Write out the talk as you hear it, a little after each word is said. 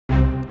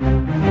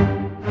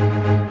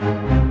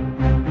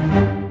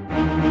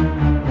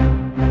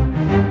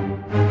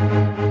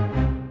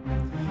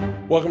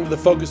Welcome to the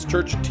Focus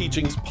Church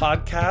Teachings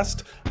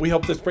Podcast. We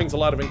hope this brings a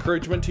lot of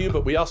encouragement to you,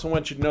 but we also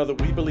want you to know that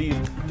we believe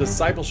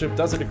discipleship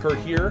doesn't occur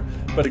here,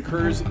 but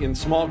occurs in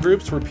small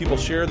groups where people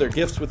share their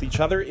gifts with each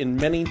other in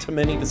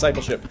many-to-many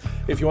discipleship.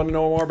 If you want to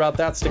know more about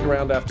that, stick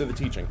around after the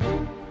teaching.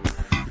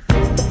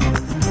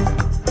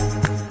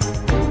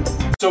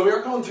 So we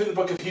are going through the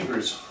book of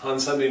Hebrews on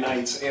Sunday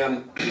nights,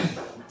 and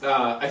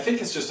I think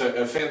it's just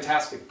a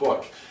fantastic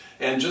book.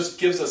 And just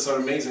gives us an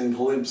amazing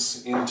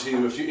glimpse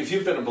into, if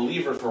you've been a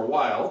believer for a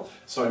while,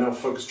 so I know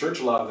Focus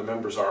Church, a lot of the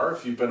members are,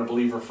 if you've been a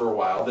believer for a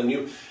while,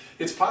 then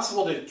it's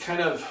possible to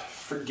kind of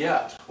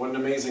forget what an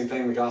amazing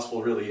thing the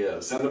gospel really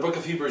is. And the book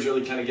of Hebrews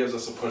really kind of gives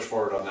us a push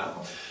forward on that.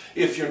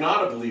 If you're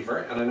not a believer,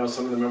 and I know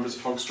some of the members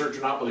of Focus Church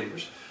are not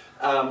believers,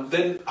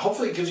 then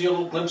hopefully it gives you a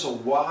little glimpse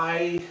of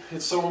why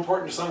it's so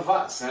important to some of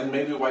us, and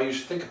maybe why you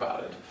should think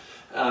about it.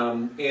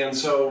 And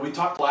so we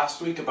talked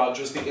last week about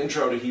just the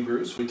intro to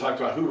Hebrews. We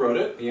talked about who wrote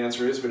it. The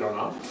answer is we don't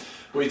know.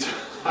 We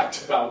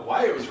talked about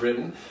why it was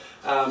written.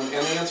 And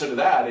the answer to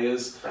that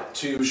is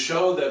to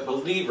show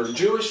that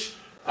Jewish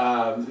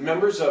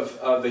members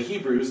of the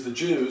Hebrews, the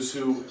Jews,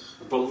 who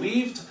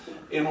believed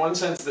in one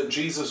sense that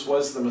Jesus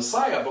was the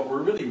Messiah, but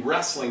were really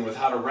wrestling with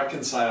how to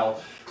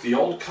reconcile the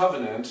Old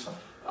Covenant,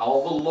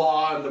 all the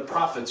law and the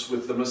prophets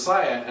with the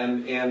Messiah,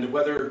 and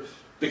whether...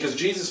 Because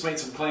Jesus made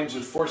some claims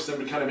which forced them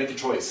to kind of make a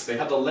choice. They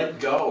had to let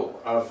go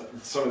of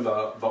some of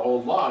the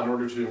old law in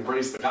order to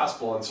embrace the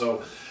gospel. And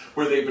so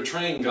were they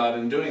betraying God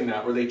in doing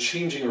that? Were they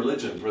changing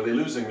religions? Were they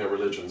losing their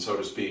religion, so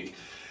to speak?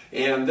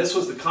 And this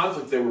was the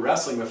conflict they were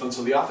wrestling with. And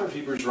so the author of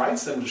Hebrews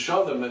writes them to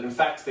show them that in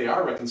fact they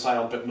are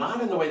reconciled, but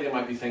not in the way they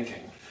might be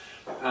thinking.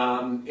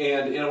 And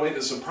in a way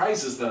that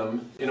surprises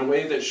them, in a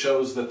way that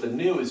shows that the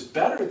new is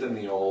better than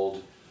the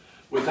old,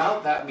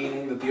 without that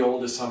meaning that the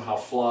old is somehow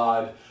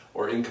flawed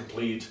or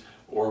incomplete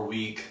or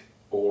weak,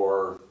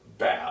 or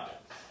bad.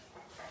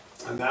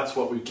 And that's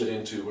what we get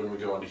into when we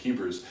go into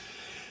Hebrews.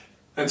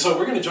 And so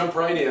we're going to jump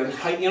right in.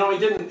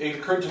 It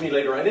occurred to me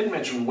later, I didn't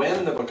mention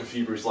when the book of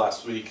Hebrews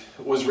last week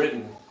was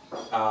written.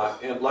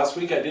 And last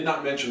week I did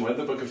not mention when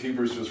the book of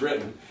Hebrews was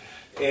written.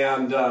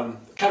 And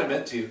kind of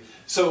meant to.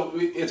 So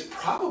it's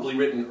probably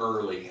written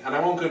early. And I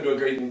won't go into a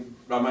great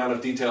amount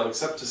of detail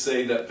except to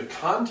say that the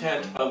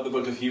content of the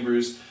book of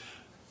Hebrews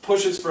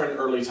pushes for an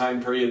early time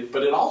period,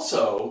 but it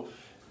also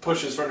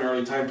pushes for an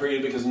early time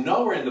period because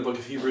nowhere in the book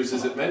of Hebrews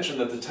is it mentioned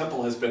that the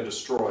temple has been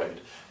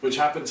destroyed, which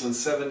happens in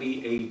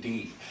 70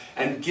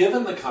 AD. And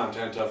given the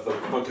content of the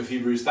book of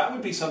Hebrews, that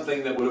would be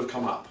something that would have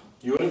come up.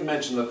 You would have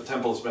mentioned that the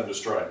temple has been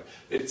destroyed,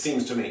 it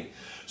seems to me.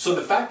 So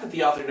the fact that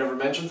the author never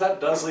mentions that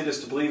does lead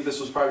us to believe this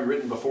was probably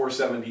written before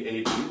 70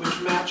 AD,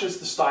 which matches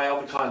the style,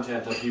 the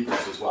content of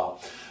Hebrews as well.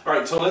 All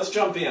right, so let's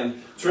jump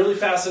in. It's really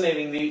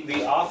fascinating.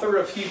 The author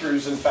of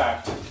Hebrews, in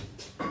fact,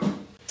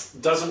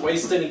 doesn't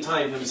waste any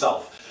time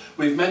himself.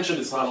 We've mentioned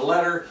it's not a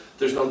letter,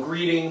 there's no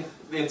greeting.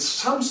 In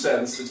some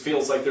sense, it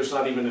feels like there's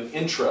not even an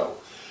intro.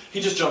 He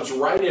just jumps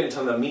right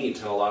into the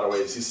meat in a lot of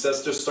ways. He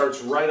just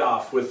starts right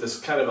off with this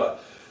kind of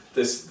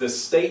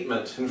this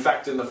statement. In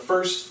fact, in the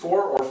first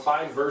 4 or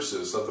 5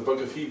 verses of the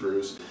book of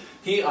Hebrews,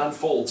 he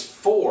unfolds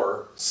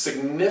 4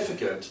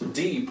 significant,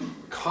 deep,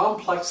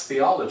 complex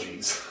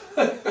theologies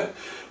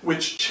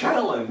which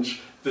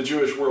challenge the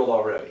Jewish world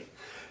already.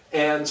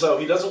 And so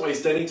he doesn't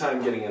waste any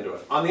time getting into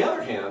it. On the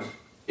other hand,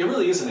 it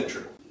really is an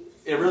intro.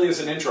 It really is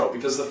an intro,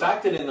 because the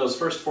fact that in those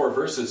first 4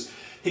 verses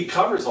he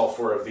covers all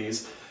 4 of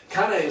these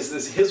kind of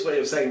is his way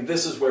of saying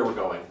this is where we're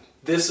going.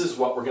 This is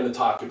what we're going to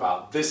talk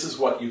about. This is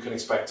what you can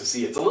expect to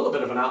see. It's a little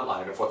bit of an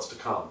outline of what's to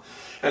come.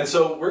 And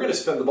so we're going to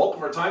spend the bulk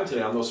of our time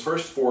today on those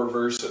first 4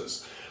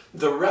 verses.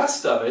 The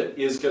rest of it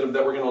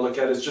that we're going to look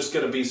at is just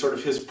going to be sort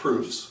of his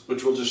proofs,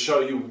 which will just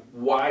show you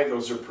why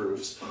those are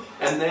proofs.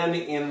 And then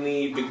in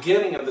the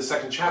beginning of the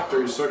second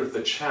chapter is sort of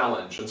the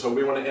challenge. And so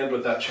we want to end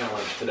with that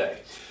challenge today.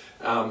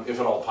 If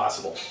at all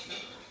possible.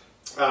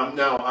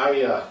 Now,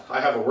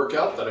 I have a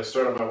workout that I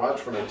start on my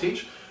watch when I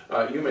teach.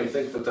 You may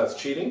think that that's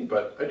cheating,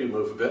 but I do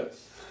move a bit.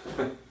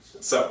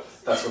 So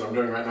that's what I'm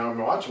doing right now on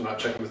my watch. I'm not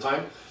checking the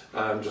time.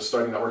 I'm just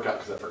starting that workout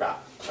because I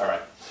forgot. All right.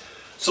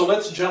 So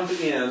let's jump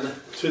in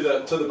to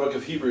the book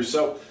of Hebrews.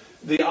 So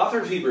the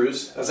author of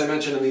Hebrews, as I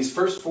mentioned, in these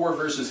first 4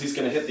 verses, he's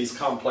going to hit these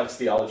complex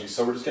theologies.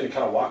 So we're just going to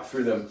kind of walk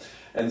through them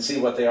and see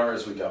what they are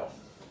as we go.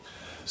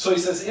 So he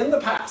says, in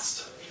the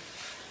past...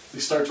 He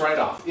starts right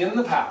off. In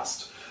the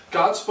past,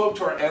 God spoke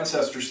to our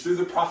ancestors through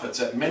the prophets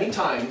at many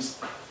times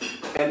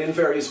and in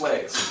various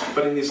ways.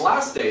 But in these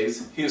last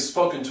days, he has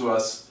spoken to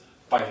us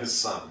by his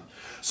Son.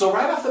 So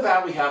right off the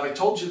bat I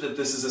told you that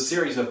this is a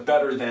series of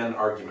better than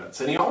arguments.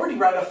 And he already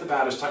right off the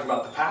bat is talking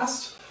about the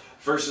past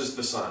versus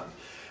the Son.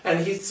 But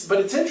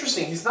it's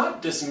interesting, he's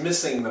not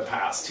dismissing the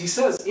past. He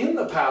says, in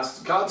the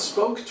past, God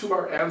spoke to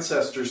our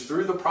ancestors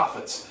through the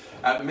prophets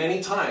at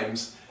many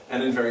times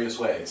and in various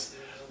ways.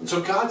 And so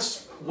God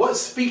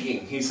was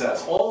speaking, he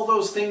says. All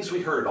those things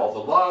we heard, all the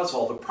laws,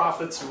 all the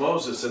prophets,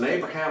 Moses and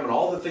Abraham and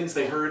all the things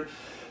they heard,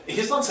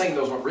 he's not saying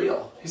those weren't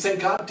real. He's saying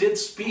God did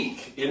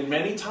speak in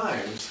many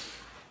times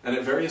and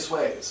in various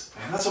ways.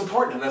 And that's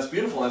important and that's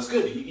beautiful and that's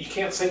good. You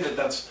can't say that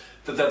that's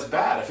that that's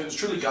bad. If it was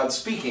truly God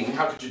speaking,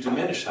 how could you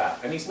diminish that?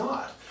 And he's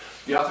not.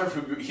 The author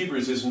of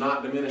Hebrews is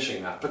not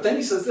diminishing that. But then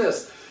he says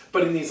this,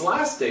 but in these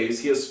last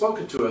days he has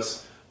spoken to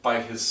us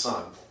by his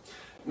Son.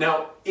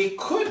 Now, it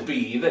could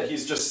be that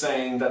he's just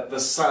saying that the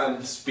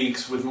Son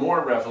speaks with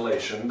more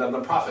revelation than the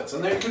prophets.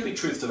 And there could be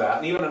truth to that.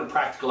 And even on a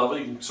practical level,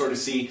 you can sort of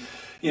see,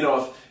 you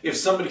know, if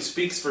somebody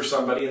speaks for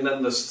somebody and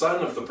then the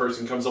son of the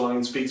person comes along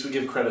and speaks, we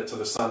give credit to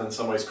the son in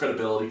some ways,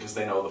 credibility, because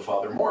they know the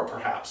father more,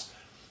 perhaps.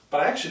 But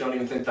I actually don't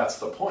even think that's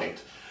the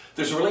point.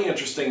 There's a really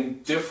interesting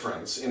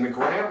difference in the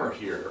grammar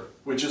here,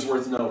 which is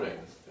worth noting.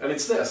 And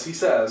it's this. He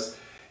says,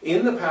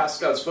 in the past,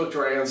 God spoke to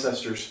our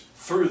ancestors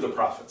through the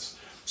prophets.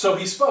 So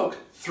he spoke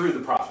through the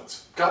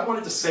prophets. God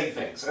wanted to say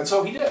things, and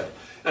so he did.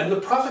 And the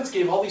prophets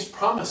gave all these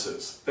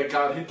promises that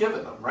God had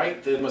given them,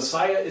 right? The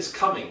Messiah is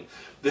coming.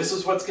 This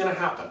is what's going to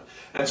happen.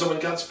 And so when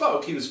God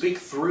spoke, he would speak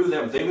through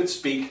them. They would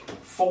speak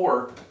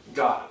for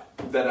God.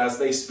 That as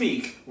they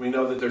speak, we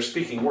know that they're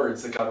speaking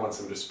words that God wants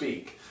them to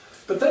speak.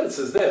 But then it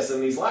says this, in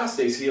these last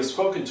days he has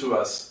spoken to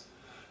us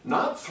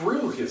not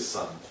through his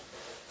Son,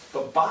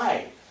 but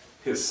by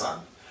his Son.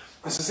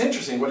 This is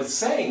interesting. What it's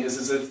saying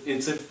is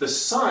it's if the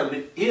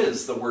Son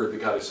is the word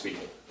that God is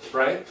speaking,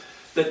 right?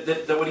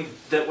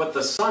 That what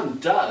the Son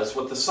does,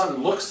 what the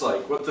Son looks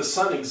like, what the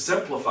Son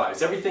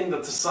exemplifies, everything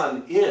that the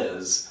Son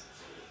is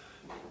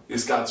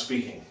God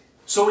speaking.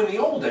 So in the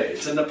old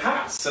days, in the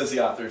past, says the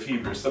author of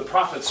Hebrews, the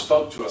prophets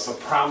spoke to us of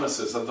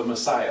promises of the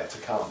Messiah to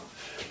come.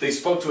 They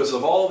spoke to us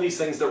of all these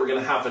things that were going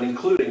to happen,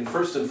 including,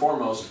 first and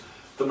foremost,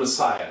 the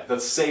Messiah, the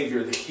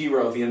Savior, the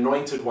hero, the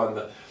anointed one,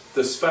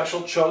 the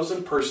special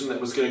chosen person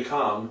that was going to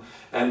come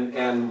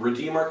and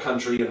redeem our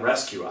country and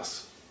rescue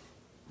us.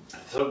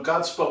 So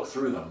God spoke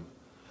through them.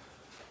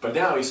 But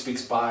now he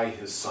speaks by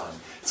his Son.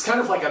 It's kind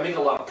of like I make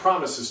a lot of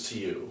promises to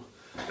you,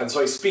 and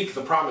so I speak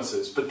the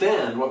promises, but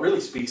then what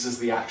really speaks is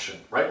the action,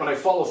 right? When I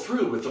follow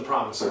through with the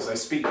promises, I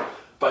speak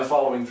by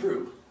following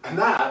through. And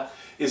that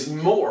is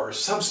more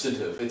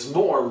substantive, it's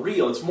more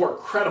real, it's more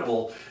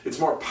credible, it's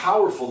more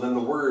powerful than the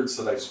words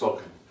that I've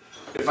spoken.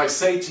 If I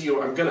say to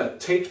you, I'm going to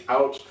take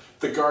out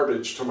the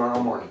garbage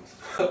tomorrow morning,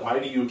 why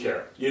do you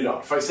care? You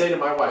don't. If I say to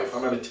my wife,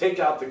 I'm going to take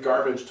out the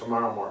garbage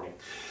tomorrow morning,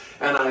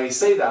 and I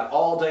say that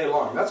all day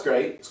long, that's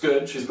great, it's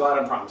good, she's glad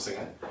I'm promising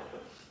it.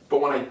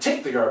 But when I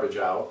take the garbage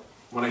out,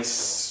 when I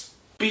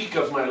speak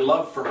of my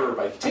love for her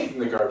by taking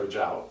the garbage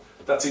out,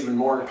 that's even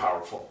more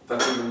powerful,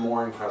 that's even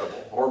more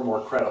incredible, or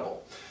more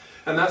credible.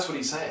 And that's what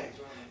he's saying,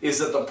 is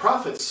that the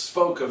prophets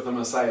spoke of the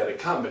Messiah to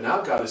come, but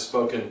now God has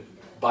spoken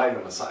by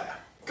the Messiah.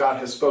 God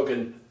has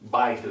spoken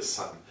by his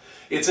Son.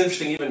 It's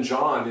interesting, even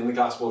John, in the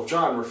Gospel of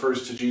John,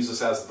 refers to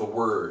Jesus as the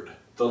Word,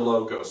 the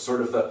Logos,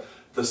 sort of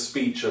the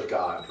speech of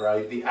God,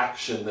 right? The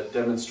action that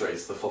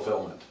demonstrates the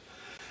fulfillment.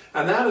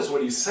 And that is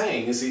what he's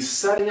saying, is he's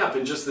setting up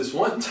in just this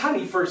one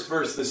tiny first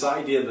verse this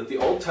idea that the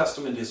Old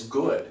Testament is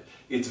good,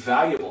 it's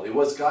valuable, it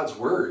was God's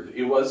Word,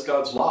 it was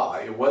God's law,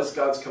 it was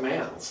God's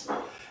commands.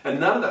 And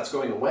none of that's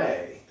going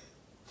away.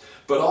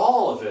 But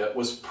all of it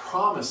was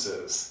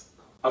promises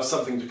of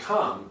something to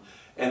come,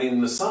 and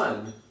in the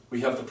Son,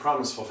 we have the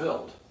promise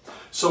fulfilled.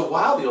 So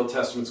while the Old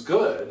Testament's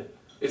good,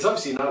 it's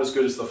obviously not as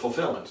good as the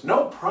fulfillment.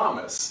 No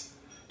promise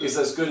is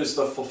as good as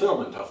the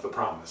fulfillment of the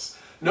promise.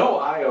 No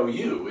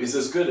IOU is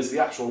as good as the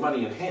actual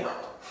money in hand,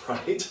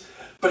 right?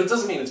 But it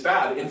doesn't mean it's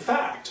bad. In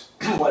fact,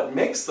 what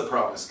makes the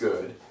promise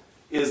good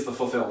is the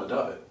fulfillment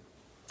of it.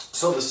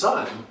 So the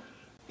Son,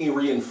 he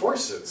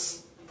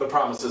reinforces the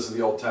promises of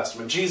the Old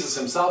Testament. Jesus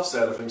himself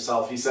said of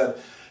himself, he said,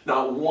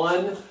 not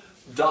one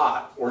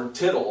dot or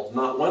tittle,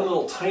 not one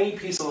little tiny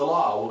piece of the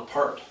law will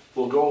depart,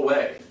 will go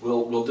away,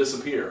 will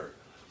disappear.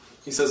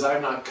 He says, I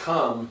have not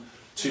come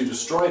to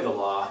destroy the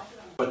law,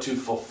 but to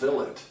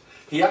fulfill it.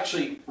 He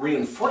actually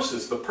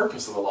reinforces the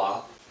purpose of the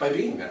law by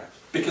being there,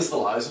 because the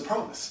law is a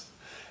promise.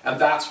 And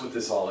that's what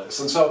this all is.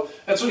 And so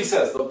that's what he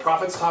says. The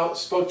prophets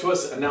spoke to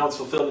us, and now it's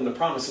fulfilling the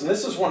promise. And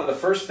this is one of the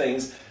first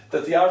things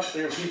that the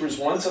author of Hebrews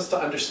wants us to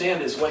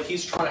understand, is what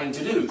he's trying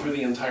to do through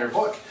the entire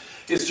book,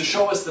 is to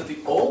show us that the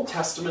Old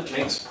Testament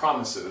makes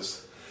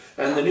promises,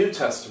 and the New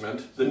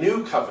Testament, the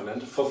New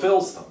Covenant,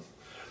 fulfills them.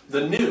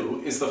 The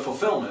new is the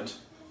fulfillment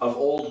of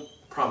old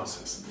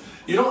promises.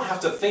 You don't have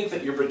to think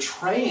that you're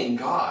betraying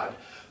God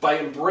by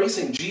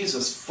embracing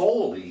Jesus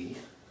fully,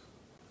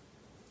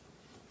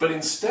 but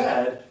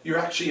instead, you're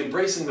actually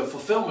embracing the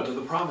fulfillment of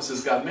the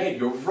promises God made.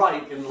 You're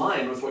right in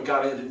line with what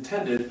God had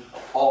intended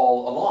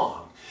all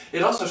along.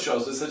 It also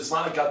shows us that it's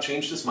not like God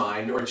changed his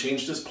mind, or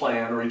changed his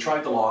plan, or he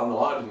tried the law and the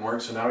law didn't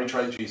work, so now he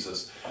tried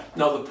Jesus.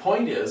 No, the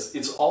point is,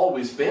 it's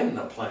always been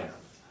the plan,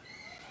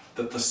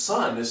 that the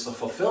Son is the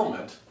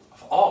fulfillment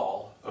of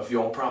all of the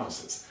old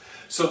promises.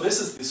 So this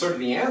is sort of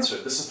the answer.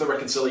 This is the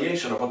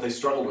reconciliation of what they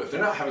struggled with.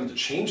 They're not having to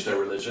change their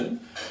religion.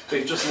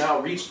 They've just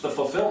now reached the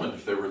fulfillment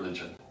of their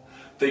religion.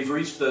 They've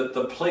reached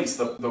the place,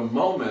 the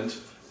moment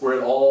where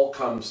it all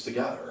comes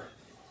together.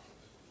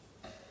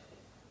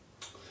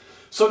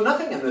 So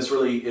nothing in this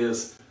really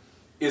is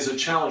a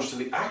challenge to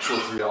the actual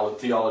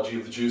theology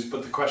of the Jews,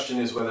 but the question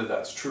is whether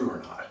that's true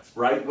or not,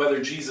 right?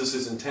 Whether Jesus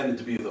is intended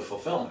to be the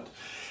fulfillment.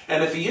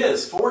 And if he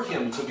is, for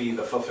him to be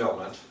the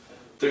fulfillment,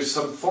 there's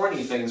some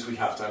thorny things we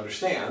have to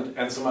understand,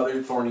 and some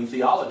other thorny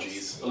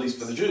theologies, at least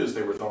for the Jews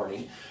they were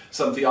thorny,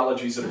 some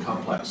theologies that are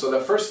complex. So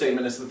that first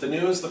statement is that the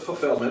new is the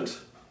fulfillment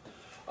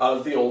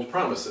of the old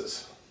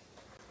promises.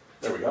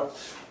 There we go.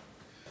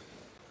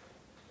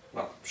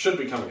 Well, should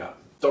be coming up.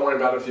 Don't worry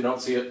about it if you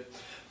don't see it.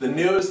 The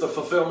new is the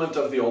fulfillment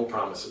of the old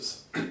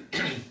promises.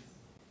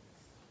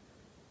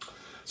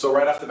 So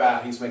right off the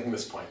bat, he's making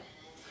this point.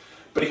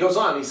 But he goes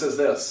on, he says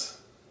this,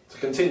 to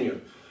continue.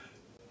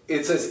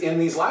 It says, in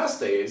these last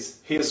days,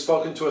 he has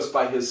spoken to us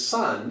by his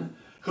Son,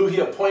 who he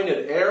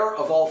appointed heir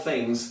of all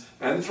things,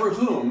 and through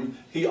whom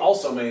he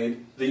also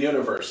made the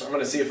universe. I'm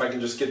going to see if I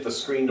can just get the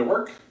screen to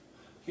work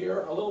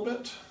here a little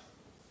bit.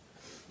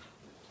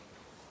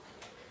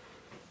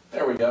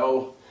 There we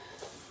go.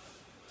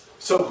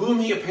 So whom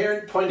he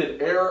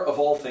appointed heir of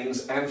all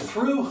things, and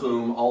through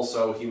whom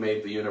also he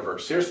made the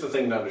universe. Here's the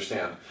thing to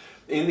understand.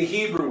 In the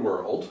Hebrew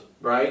world,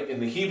 right, in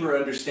the Hebrew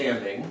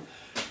understanding,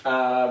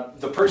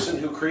 the person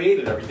who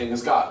created everything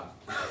is God.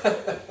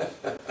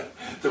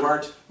 There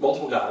aren't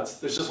multiple gods,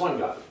 there's just one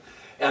God.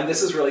 And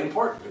this is really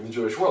important in the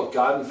Jewish world.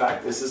 God, in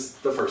fact, this is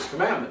the first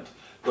commandment.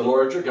 The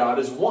Lord your God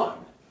is one.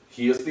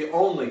 He is the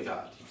only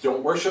God. You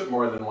don't worship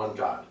more than one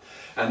God.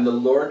 And the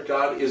Lord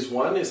God is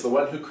one, is the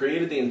one who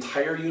created the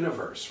entire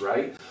universe,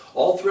 right?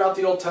 All throughout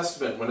the Old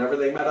Testament, whenever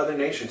they met other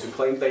nations who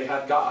claimed they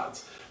had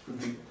gods,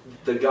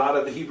 the God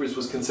of the Hebrews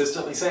was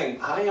consistently saying,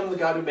 I am the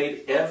God who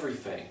made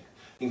everything,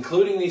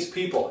 including these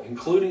people,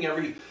 including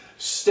every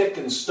stick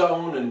and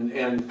stone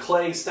and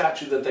clay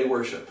statue that they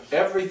worship.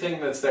 Everything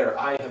that's there,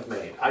 I have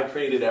made. I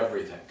created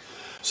everything.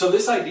 So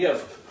this idea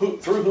of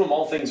through whom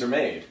all things are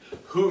made,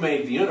 who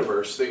made the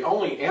universe, the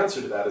only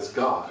answer to that is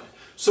God.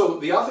 So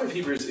the author of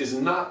Hebrews is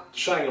not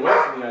shying away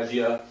from the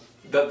idea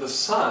that the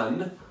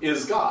Son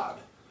is God.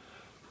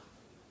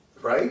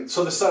 Right?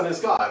 So the Son is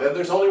God, and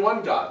there's only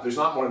one God. There's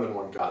not more than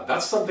one God.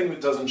 That's something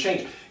that doesn't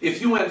change. If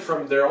you went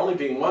from there only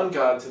being one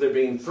God to there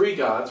being 3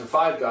 gods, or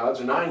 5 gods,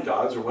 or 9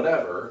 gods, or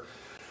whatever,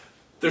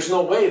 there's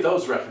no way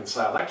those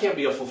reconcile. That can't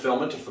be a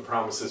fulfillment if the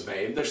promise is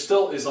made. There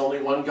still is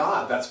only one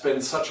God. That's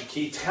been such a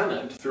key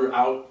tenet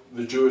throughout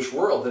the Jewish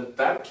world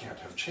that can't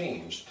have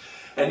changed.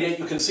 And yet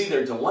you can see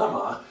their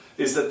dilemma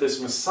is that this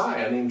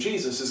Messiah named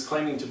Jesus is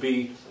claiming to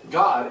be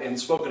God and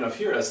spoken of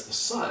here as the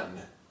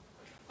Son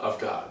of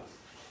God.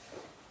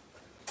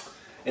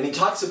 And he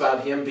talks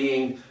about him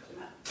being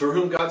through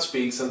whom God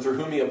speaks and through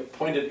whom he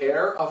appointed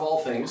heir of all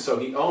things, so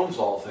he owns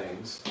all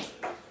things.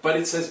 But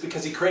it says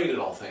because he created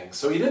all things.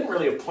 So he didn't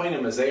really appoint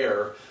him as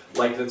heir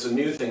like that's a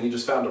new thing. He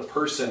just found a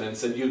person and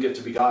said, you get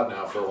to be God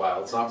now for a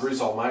while. It's not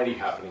Bruce Almighty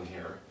happening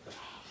here.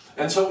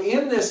 And so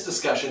in this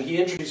discussion, he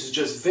introduces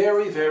just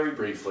very, very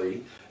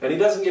briefly, and he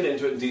doesn't get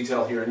into it in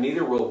detail here, and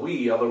neither will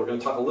we, although we're going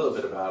to talk a little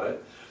bit about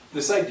it,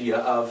 this idea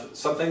of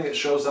something that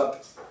shows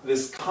up,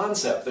 this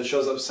concept that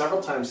shows up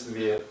several times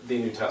through the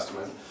New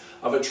Testament,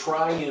 of a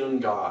triune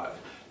God.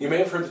 You may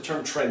have heard the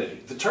term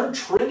Trinity. The term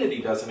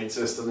Trinity doesn't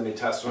exist in the New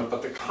Testament,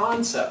 but the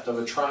concept of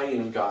a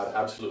triune God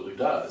absolutely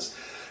does.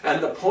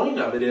 And the point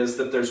of it is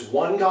that there's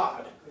one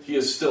God. He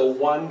is still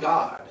one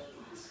God,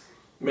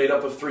 made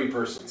up of 3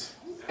 persons.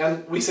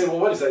 And we say, well,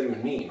 what does that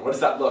even mean? What does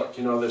that look?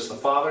 You know, there's the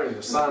Father and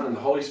the Son and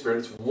the Holy Spirit.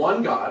 It's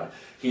one God.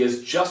 He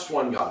is just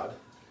one God,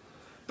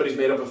 but he's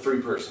made up of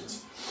 3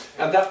 persons.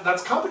 And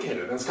that's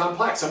complicated and it's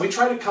complex. And we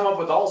try to come up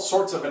with all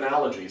sorts of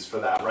analogies for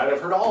that, right? I've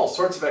heard all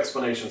sorts of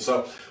explanations.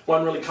 So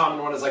one really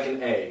common one is like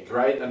an egg,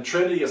 right? And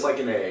Trinity is like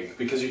an egg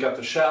because you've got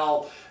the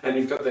shell and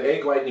you've got the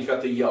egg white and you've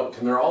got the yolk.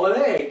 And they're all an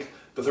egg,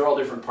 but they're all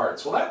different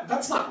parts. Well,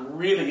 that's not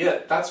really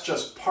it. That's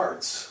just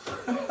parts,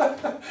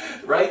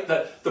 right?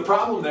 The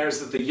problem there is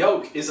that the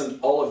yolk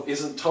isn't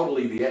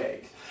totally the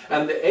egg.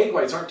 And the egg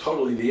whites aren't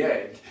totally the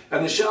egg.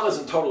 And the shell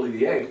isn't totally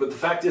the egg. But the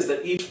fact is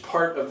that each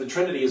part of the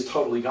Trinity is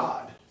totally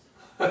God.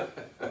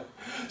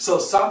 So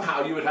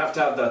somehow you would have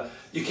to have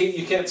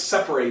you can't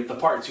separate the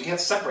parts. You can't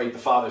separate the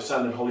Father,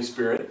 Son, and Holy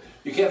Spirit.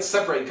 You can't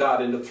separate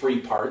God into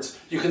 3 parts.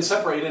 You can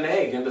separate an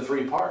egg into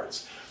 3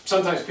 parts.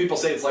 Sometimes people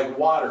say it's like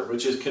water,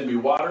 which can be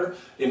water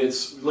in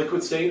its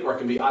liquid state, or it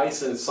can be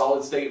ice in its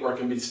solid state, or it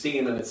can be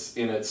steam in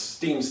its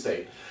steam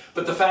state.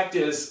 But the fact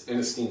is, in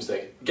a steam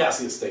state,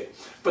 gaseous state.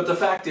 But the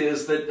fact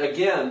is that,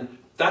 again,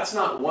 that's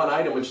not one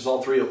item which is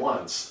all 3 at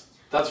once.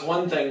 That's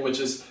one thing which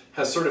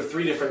has sort of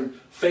 3 different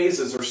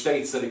phases or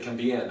states that it can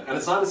be in. And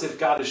it's not as if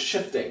God is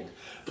shifting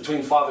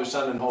between Father,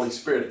 Son, and Holy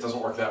Spirit. It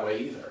doesn't work that way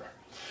either.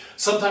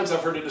 Sometimes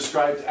I've heard it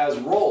described as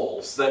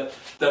roles, that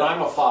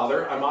I'm a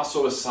father, I'm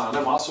also a son,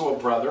 I'm also a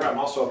brother, I'm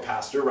also a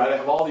pastor, right? I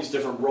have all these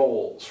different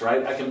roles,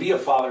 right? I can be a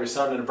father, a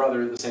son, and a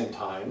brother at the same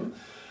time,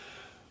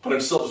 but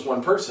I'm still just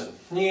one person.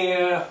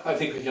 Yeah, I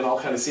think we can all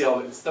kind of see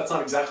how that's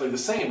not exactly the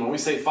same. When we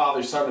say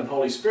Father, Son, and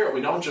Holy Spirit,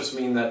 we don't just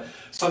mean that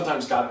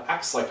sometimes God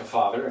acts like a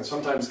father, and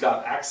sometimes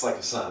God acts like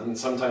a son, and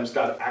sometimes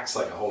God acts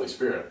like a Holy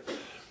Spirit.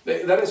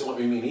 That isn't what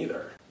we mean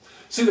either.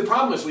 See, the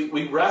problem is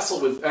we wrestle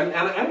with, and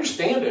I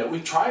understand it, we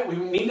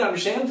need to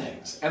understand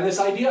things. And this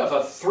idea of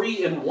a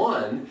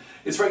 3-in-1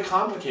 is very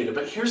complicated,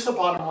 but here's the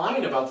bottom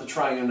line about the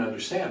triune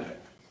understanding.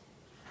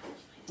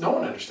 No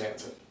one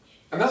understands it.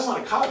 And that's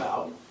not a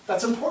cop-out.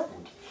 That's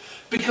important.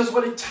 Because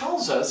what it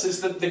tells us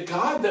is that the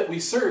God that we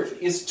serve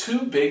is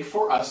too big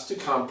for us to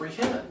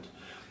comprehend.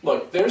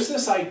 Look, there's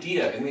this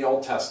idea in the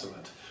Old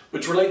Testament,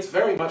 which relates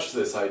very much to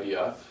this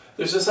idea.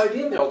 There's this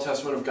idea in the Old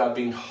Testament of God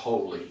being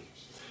holy.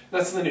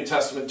 That's in the New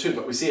Testament too,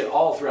 but we see it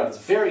all throughout. It's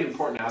a very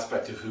important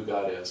aspect of who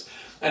God is.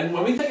 And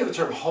when we think of the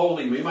term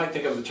holy, we might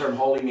think of the term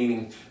holy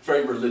meaning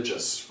very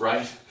religious,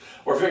 right?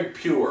 Or very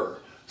pure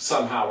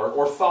somehow,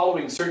 or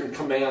following certain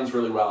commands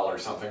really well or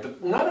something.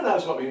 But none of that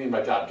is what we mean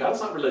by God. God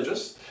is not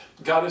religious.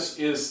 God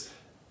is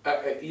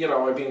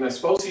I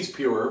suppose he's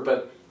pure,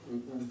 but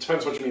it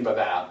depends what you mean by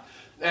that.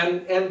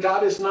 And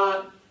God is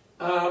not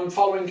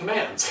following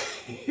commands.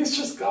 He's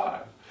just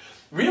God.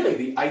 Really,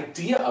 the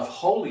idea of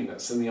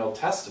holiness in the Old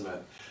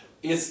Testament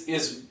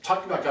is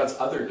talking about God's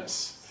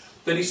otherness.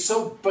 That he's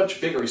so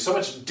much bigger, he's so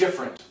much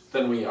different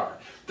than we are.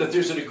 That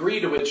there's a degree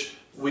to which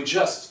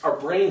our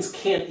brains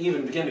can't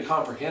even begin to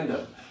comprehend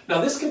him. Now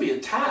this can be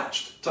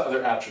attached to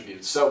other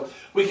attributes. So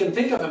we can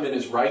think of him in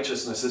his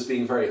righteousness as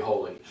being very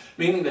holy.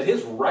 Meaning that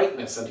his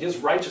rightness and his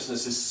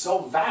righteousness is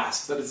so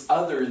vast that it's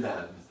other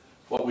than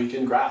what we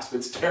can grasp.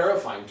 It's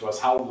terrifying to us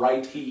how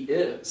right he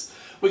is.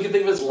 We can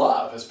think of his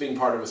love as being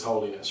part of his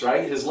holiness,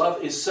 right? His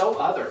love is so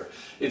other.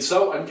 It's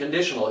so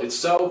unconditional. It's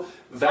so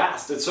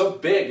vast. It's so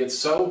big. It's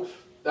so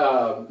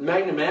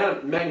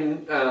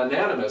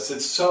magnanimous.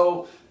 It's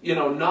so,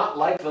 not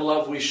like the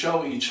love we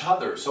show each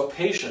other. So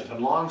patient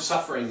and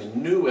long-suffering and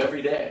new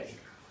every day.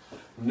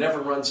 Never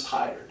runs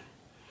tired.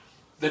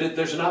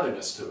 There's an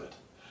otherness to it.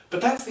 But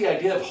that's the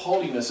idea of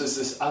holiness, is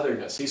this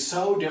otherness. He's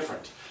so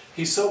different.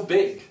 He's so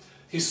big.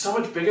 He's so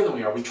much bigger than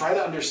we are. We try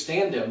to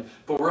understand him,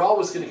 but we're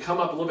always going to come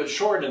up a little bit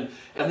short, and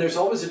there's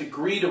always a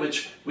degree to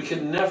which we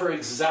can never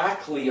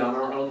exactly, on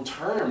our own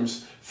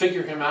terms,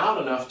 figure him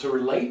out enough to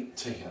relate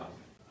to him.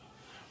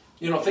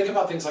 Think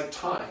about things like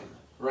time,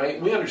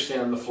 right? We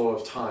understand the flow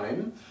of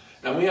time,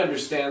 and we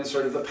understand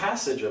sort of the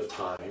passage of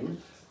time,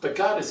 but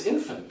God is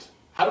infinite.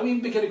 How do we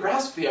begin to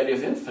grasp the idea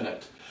of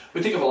infinite?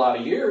 We think of a lot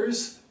of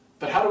years,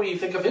 but how do we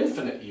think of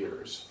infinite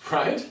years,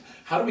 right?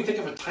 How do we think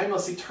of a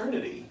timeless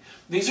eternity?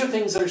 These are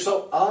things that are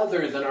so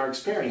other than our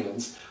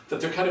experience that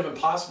they're kind of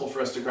impossible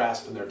for us to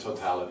grasp in their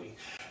totality.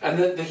 And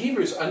the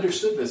Hebrews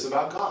understood this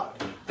about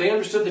God. They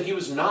understood that he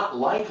was not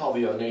like all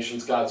the other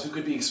nations' gods who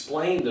could be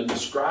explained and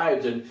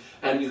described,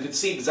 and you could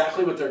see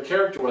exactly what their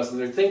character was and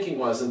their thinking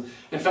was. And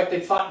in fact, they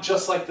thought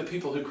just like the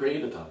people who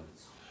created them.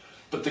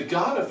 But the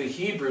God of the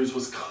Hebrews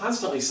was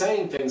constantly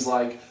saying things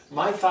like,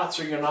 my thoughts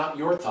are not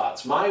your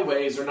thoughts. My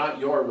ways are not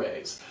your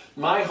ways.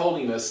 My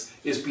holiness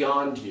is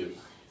beyond you.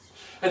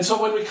 And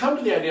so when we come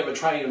to the idea of a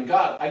triune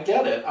God, I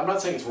get it. I'm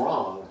not saying it's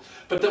wrong.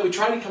 But that we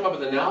try to come up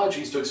with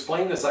analogies to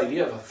explain this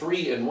idea of a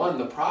three in one.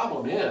 The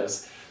problem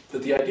is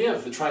that the idea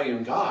of the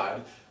triune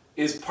God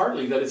is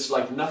partly that it's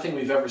like nothing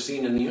we've ever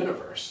seen in the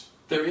universe.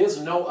 There is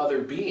no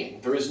other being.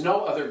 There is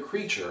no other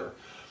creature.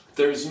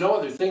 There is no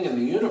other thing in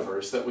the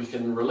universe that we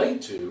can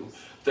relate to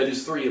that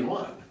is three in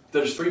one.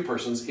 That is three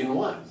persons in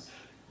one.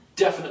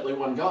 Definitely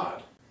one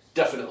God.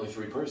 Definitely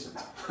three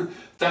persons.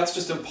 That's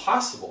just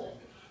impossible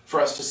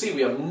for us to see.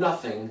 We have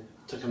nothing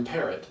to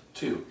compare it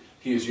to.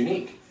 He is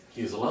unique.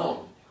 He is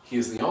alone. He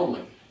is the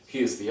only. He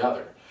is the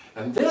other.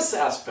 And this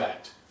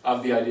aspect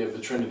of the idea of the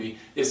Trinity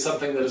is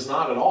something that is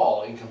not at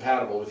all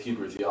incompatible with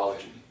Hebrew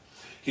theology.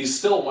 He's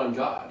still one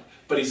God,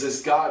 but he's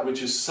this God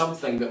which is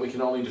something that we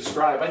can only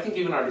describe. I think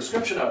even our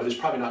description of it is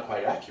probably not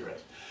quite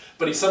accurate.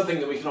 But he's something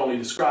that we can only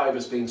describe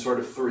as being sort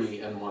of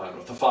three in one,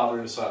 with the Father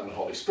and the Son and the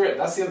Holy Spirit.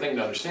 That's the other thing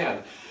to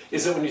understand,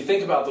 is that when you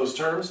think about those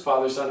terms,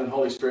 Father, Son, and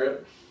Holy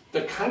Spirit,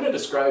 they're kind of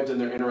described in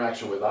their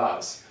interaction with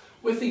us,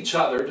 with each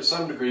other to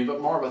some degree, but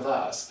more with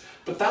us.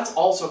 But that's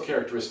also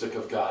characteristic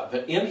of God,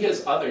 that in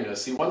his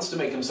otherness, he wants to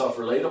make himself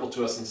relatable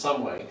to us in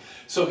some way.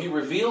 So he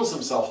reveals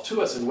himself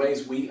to us in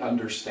ways we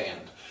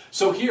understand.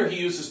 So here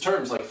he uses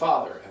terms like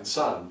Father and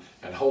Son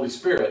and Holy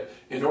Spirit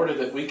in order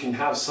that we can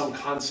have some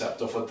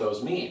concept of what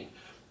those mean.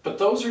 But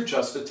those are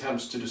just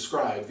attempts to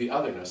describe the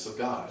otherness of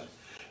God.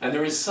 And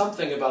there is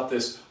something about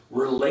this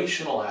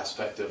relational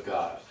aspect of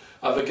God,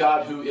 of a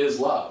God who is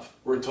love,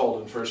 we're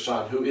told in 1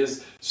 John, who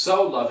is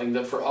so loving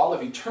that for all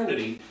of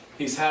eternity,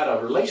 he's had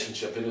a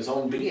relationship in his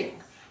own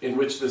being in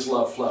which this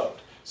love flowed.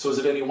 So is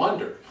it any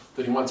wonder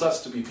that he wants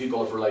us to be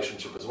people of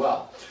relationship as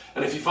well?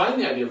 And if you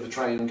find the idea of the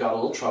triune God a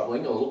little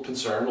troubling, a little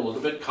concerned, a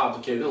little bit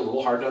complicated, a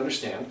little hard to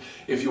understand,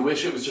 if you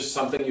wish it was just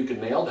something you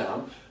could nail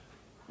down,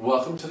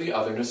 welcome to the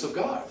otherness of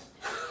God.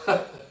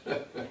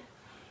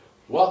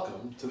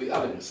 Welcome to the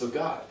otherness of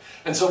God.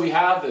 And so we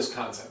have this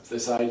concept,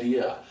 this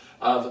idea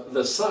of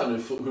the Son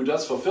who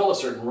does fulfill a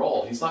certain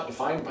role. He's not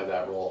defined by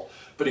that role,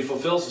 but he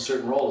fulfills a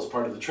certain role as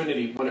part of the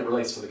Trinity when it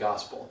relates to the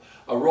gospel.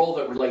 A role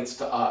that relates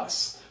to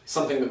us,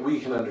 something that we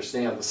can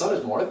understand. The Son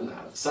is more than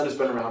that. The Son has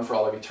been around for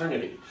all of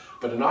eternity,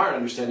 but in our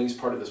understanding, he's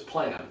part of this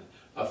plan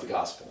of the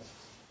gospel.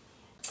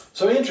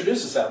 So he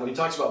introduces that when he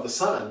talks about the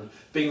Son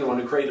being the one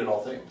who created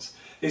all things.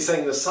 He's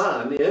saying the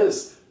Son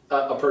is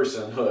a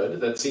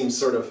personhood that seems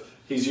sort of,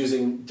 he's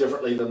using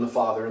differently than the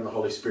Father and the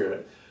Holy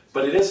Spirit,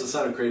 but it is the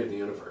Son who created the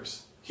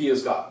universe. He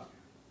is God.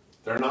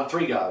 There are not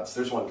three gods,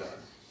 there's one God.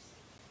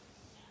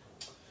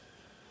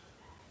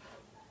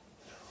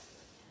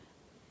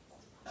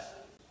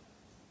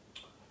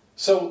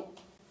 So,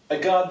 a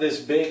God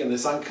this big and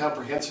this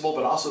incomprehensible,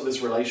 but also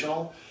this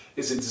relational,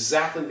 is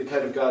exactly the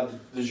kind of God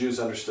the Jews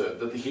understood,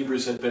 that the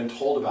Hebrews had been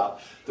told about,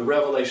 the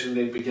revelation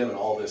they'd been given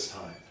all this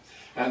time.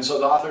 And so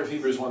the author of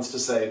Hebrews wants to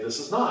say, this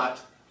is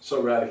not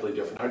so radically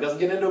different. Now, it doesn't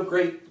get into a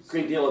great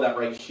deal of that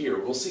right here.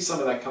 We'll see some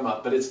of that come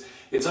up, but it's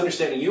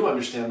understanding you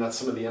understand that's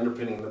some of the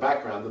underpinning in the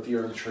background that the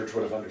early church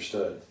would have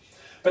understood.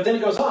 But then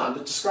he goes on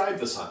to describe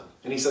the Son,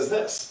 and he says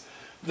this,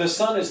 the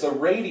Son is the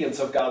radiance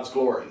of God's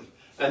glory,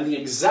 and the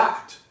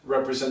exact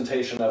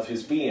representation of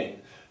his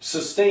being,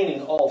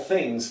 sustaining all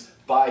things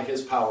by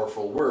his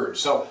powerful word.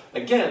 So,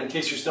 again, in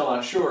case you're still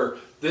not sure,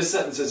 this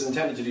sentence is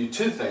intended to do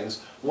two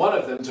things. One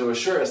of them to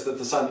assure us that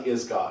the Son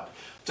is God.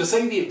 To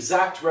say the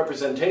exact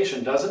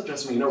representation doesn't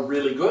just mean a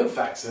really good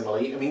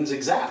facsimile, it means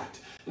exact.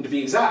 And to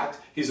be exact,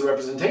 he's a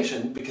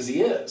representation because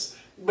he is.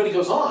 But he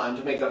goes on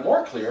to make that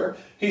more clear.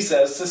 He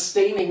says,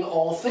 sustaining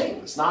all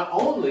things. Not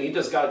only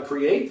does God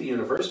create the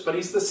universe, but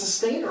he's the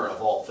sustainer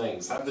of all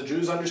things. The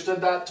Jews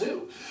understood that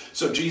too.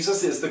 So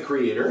Jesus is the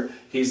creator.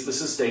 He's the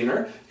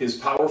sustainer. His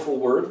powerful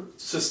word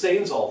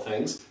sustains all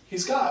things.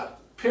 He's God,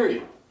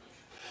 period.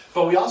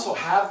 But we also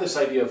have this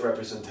idea of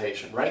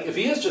representation, right? If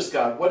he is just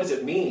God, what does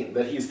it mean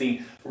that he's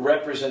the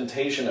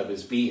representation of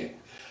his being?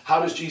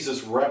 How does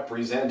Jesus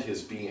represent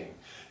his being?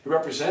 He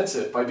represents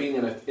it by being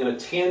in a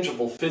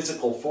tangible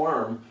physical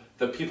form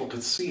that people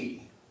could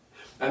see.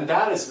 And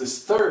that is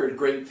this third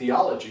great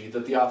theology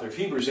that the author of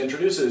Hebrews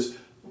introduces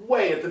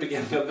way at the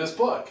beginning of this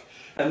book.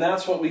 And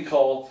that's what we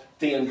call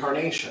the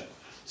incarnation.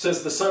 It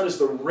says the Son is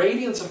the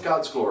radiance of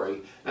God's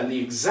glory and the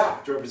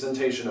exact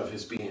representation of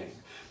his being.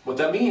 What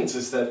that means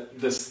is that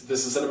this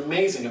is an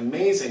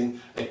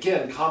amazing,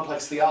 again,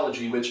 complex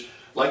theology, which,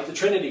 like the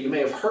Trinity, you may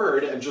have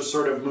heard and just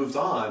sort of moved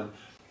on.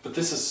 But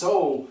this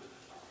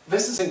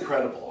is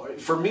incredible.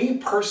 For me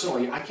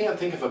personally, I can't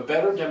think of a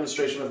better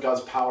demonstration of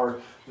God's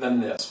power than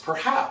this.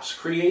 Perhaps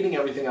creating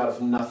everything out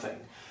of nothing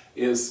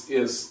is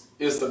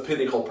the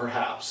pinnacle,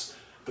 perhaps.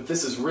 But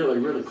this is really,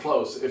 really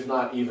close, if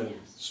not even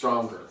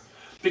stronger.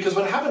 Because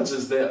what happens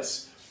is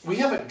this. We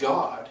have a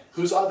God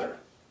who's other.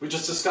 We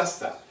just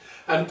discussed that.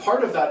 And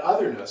part of that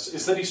otherness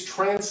is that he's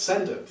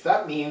transcendent.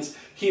 That means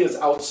he is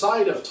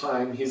outside of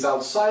time. He's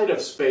outside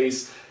of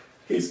space.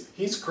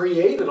 He's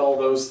created all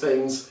those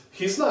things.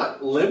 He's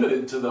not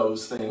limited to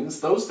those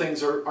things. Those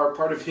things are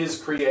part of his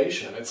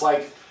creation. It's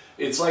like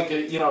if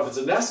it's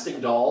a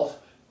nesting doll,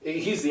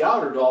 he's the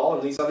outer doll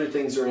and these other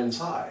things are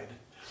inside.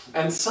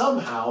 And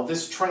somehow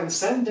this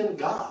transcendent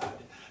God,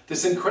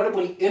 this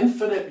incredibly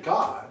infinite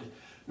God,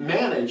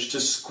 managed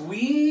to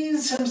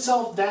squeeze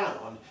himself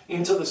down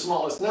into the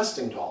smallest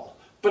nesting doll.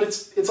 But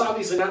it's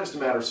obviously not just a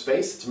matter of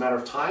space, it's a matter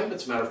of time,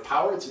 it's a matter of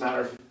power, it's a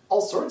matter of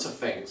all sorts of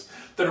things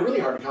that are really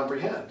hard to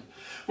comprehend.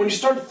 When you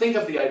start to think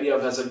of the idea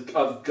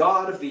of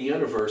God of the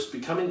universe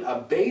becoming a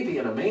baby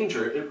in a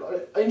manger,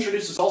 it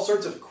introduces all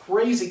sorts of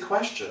crazy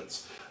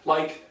questions.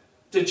 Like,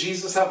 did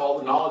Jesus have all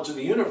the knowledge of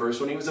the universe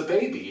when he was a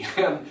baby?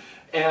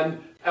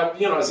 And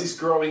as he's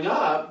growing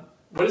up,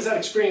 what is that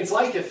experience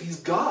like if he's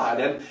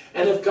God?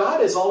 And if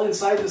God is all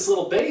inside this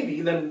little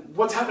baby, then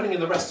what's happening in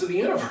the rest of the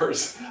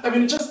universe? I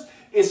mean,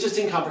 it's just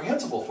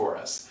incomprehensible for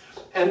us.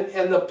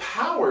 And the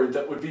power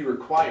that would be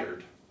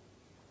required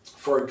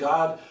for a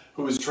God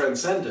who is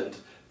transcendent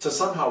to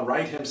somehow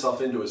write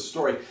himself into his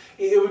story.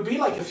 It would be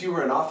like if you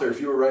were an author, if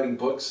you were writing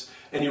books,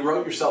 and you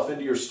wrote yourself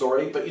into your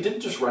story, but you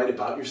didn't just write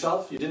about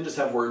yourself, you didn't just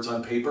have words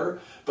on paper,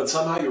 but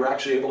somehow you were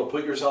actually able to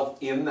put yourself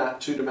in that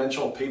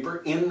two-dimensional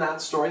paper, in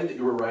that story that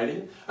you were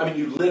writing. I mean,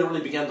 you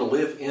literally began to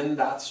live in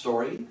that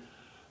story.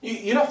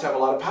 You'd have to have a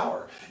lot of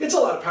power. It's a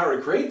lot of power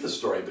to create the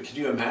story, but can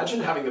you imagine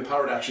having the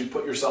power to actually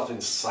put yourself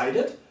inside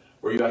it,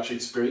 where you actually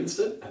experienced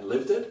it and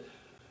lived it?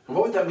 And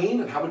what would that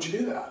mean, and how would you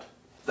do that?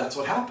 That's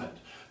what happened.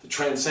 The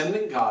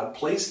transcendent God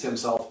placed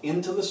himself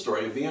into the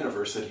story of the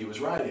universe that he was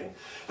writing.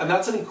 And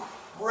that's an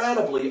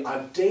incredibly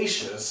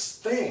audacious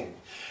thing.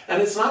 And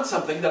it's not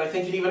something that I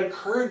think had even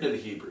occurred to the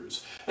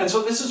Hebrews. And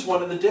so this is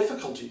one of the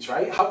difficulties,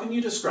 right? How can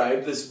you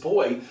describe this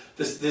boy,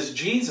 this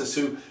Jesus,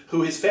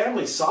 who his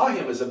family saw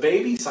him as a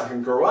baby, saw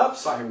him grow up,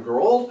 saw him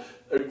grow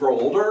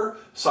older,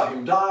 saw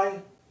him die,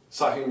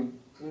 saw him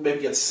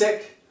maybe get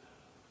sick?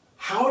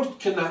 How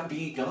can that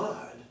be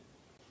God?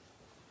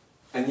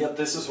 And yet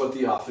this is what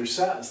the author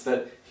says,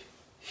 that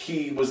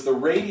he was the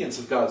radiance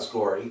of God's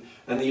glory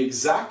and the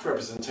exact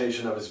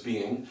representation of his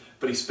being,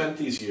 but he spent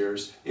these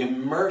years,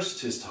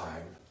 immersed his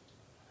time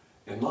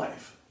in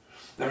life.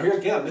 Now here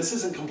again, this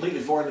isn't completely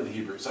foreign to the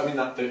Hebrews. I mean,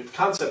 the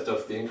concept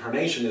of the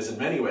incarnation is in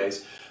many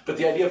ways, but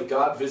the idea of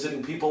God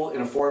visiting people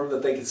in a form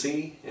that they could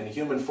see, in a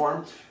human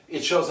form,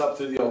 it shows up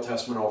through the Old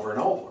Testament over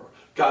and over.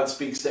 God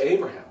speaks to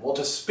Abraham. Well,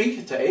 to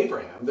speak to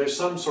Abraham, there's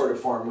some sort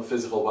of form of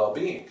physical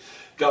well-being.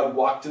 God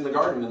walked in the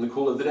garden in the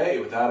cool of the day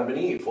with Adam and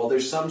Eve. Well,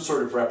 there's some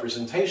sort of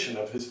representation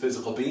of his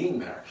physical being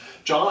there.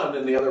 John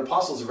and the other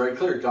apostles are very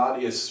clear.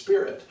 God is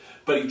spirit.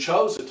 But he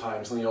chose at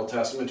times in the Old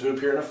Testament to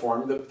appear in a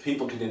form that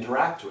people could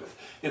interact with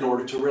in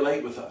order to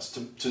relate with us,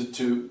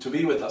 to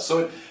be with us.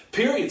 So at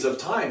periods of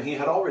time, he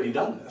had already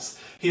done this.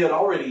 He had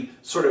already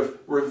sort of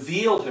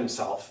revealed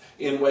himself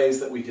in ways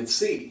that we could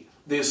see.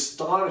 The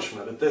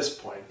astonishment at this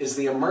point is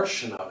the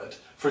immersion of it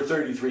for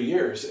 33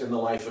 years in the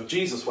life of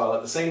Jesus, while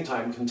at the same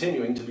time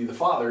continuing to be the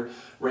Father,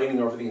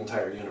 reigning over the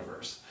entire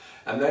universe.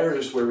 And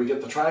there's where we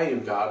get the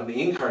triune God and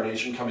the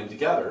incarnation coming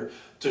together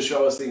to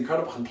show us the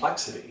incredible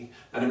complexity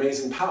and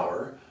amazing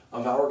power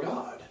of our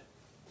God.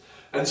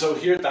 And so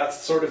here, that's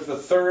sort of the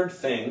third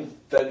thing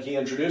that he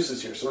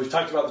introduces here. So we've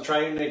talked about the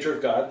triune nature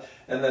of God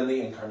and then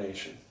the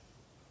incarnation.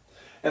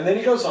 And then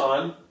he goes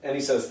on and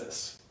he says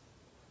this.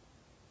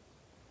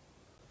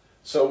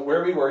 So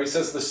where we were, he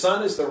says, the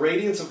Son is the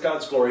radiance of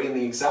God's glory and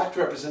the exact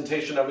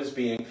representation of his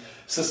being,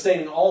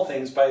 sustaining all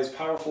things by his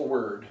powerful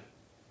word.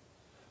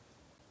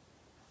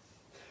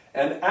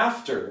 And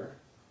after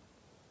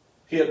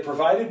he had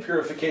provided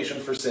purification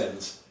for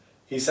sins,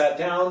 he sat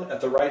down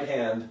at the right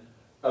hand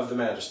of the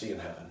Majesty in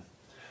heaven.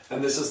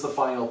 And this is the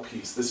final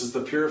piece. This is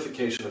the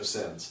purification of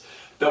sins.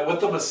 That what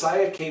the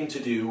Messiah came to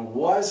do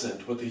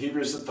wasn't what the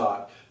Hebrews had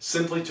thought,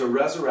 simply to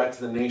resurrect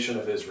the nation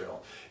of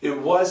Israel.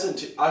 It wasn't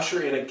to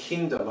usher in a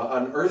kingdom,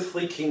 an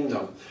earthly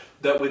kingdom,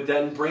 that would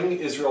then bring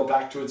Israel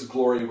back to its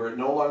glory, where it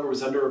no longer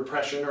was under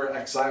oppression or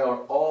exile or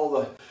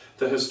all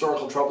the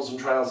historical troubles and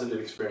trials it had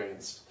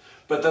experienced.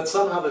 But that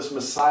somehow this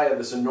Messiah,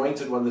 this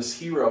anointed one, this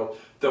hero,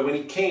 that when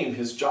he came,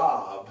 his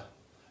job,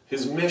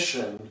 his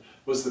mission,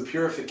 was the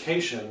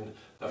purification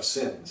of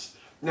sins.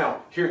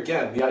 Now, here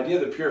again, the idea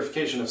that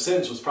purification of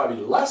sins was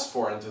probably less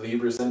foreign to the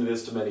Hebrews than it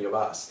is to many of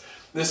us.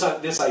 This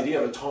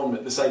idea of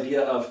atonement, this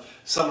idea of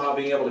somehow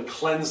being able to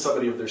cleanse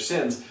somebody of their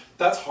sins,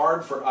 that's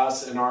hard for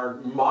us in our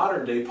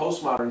modern day,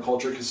 postmodern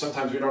culture, because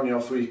sometimes we don't know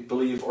if we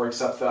believe or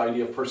accept the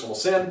idea of personal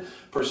sin,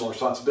 personal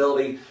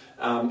responsibility,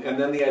 and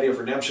then the idea of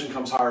redemption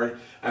comes hard,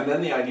 and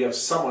then the idea of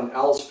someone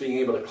else being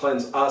able to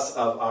cleanse us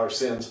of our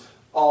sins.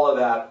 All of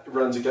that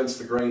runs against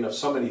the grain of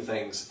so many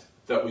things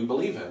that we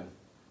believe in.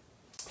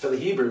 For the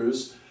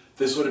Hebrews,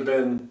 this would have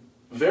been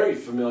very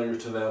familiar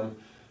to them,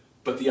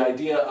 but the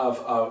idea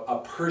of a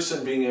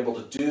person being able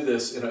to do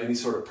this in any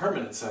sort of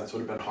permanent sense would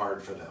have been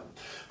hard for them.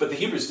 But the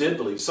Hebrews did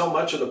believe so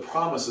much of the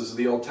promises of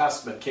the Old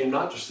Testament came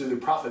not just through the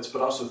prophets,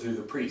 but also through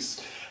the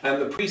priests.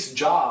 And the priest's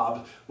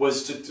job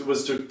was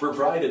to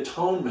provide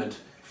atonement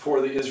for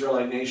the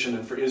Israelite nation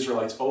and for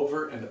Israelites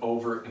over and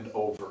over and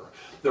over.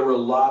 There were a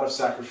lot of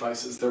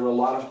sacrifices. There were a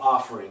lot of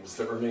offerings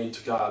that were made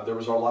to God. There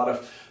was a lot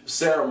of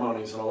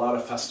ceremonies and a lot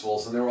of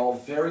festivals, and they were all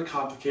very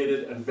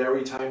complicated and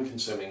very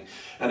time-consuming.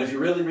 And if you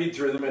really read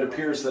through them, it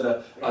appears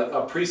that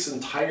a priest's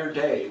entire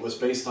day was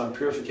based on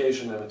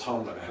purification and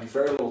atonement. It had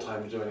very little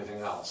time to do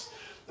anything else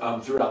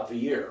throughout the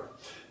year.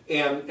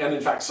 And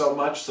in fact, so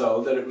much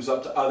so that it was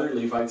up to other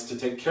Levites to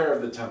take care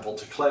of the temple,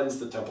 to cleanse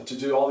the temple, to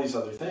do all these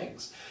other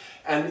things.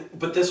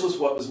 But this was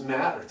what was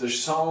mattered.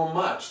 There's so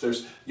much.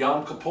 There's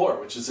Yom Kippur,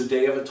 which is a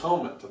day of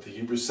atonement that the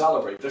Hebrews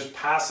celebrate. There's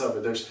Passover.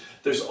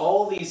 There's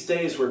all these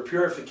days where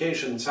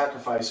purification and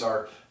sacrifice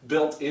are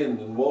built in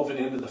and woven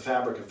into the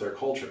fabric of their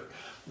culture.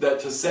 That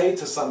to say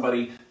to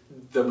somebody,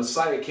 the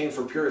Messiah came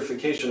for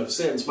purification of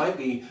sins, might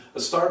be a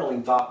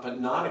startling thought, but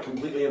not a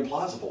completely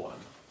implausible one.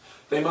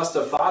 They must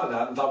have thought of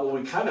that and thought, well,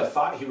 we kind of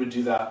thought he would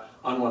do that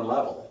on one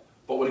level,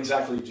 but what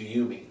exactly do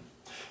you mean?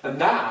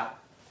 And that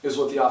is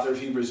what the author of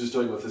Hebrews is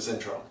doing with this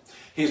intro.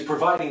 He's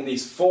providing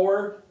these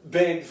four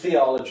big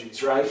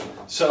theologies, right?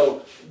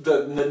 So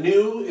the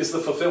new is the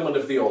fulfillment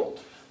of the old.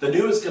 The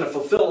new is going to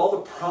fulfill all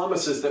the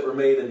promises that were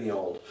made in the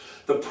old.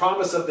 The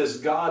promise of this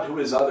God who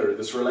is other,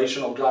 this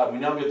relational God. We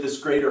now get this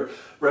greater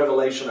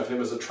revelation of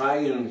him as a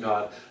triune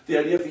God. The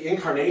idea of the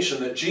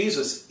incarnation, that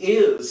Jesus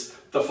is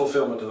the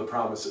fulfillment of the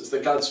promises,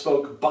 that God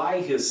spoke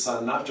by his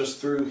Son, not just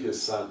through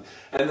his Son.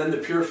 And then the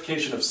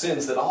purification of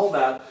sins, that all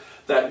that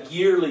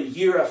yearly,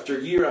 year after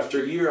year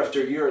after year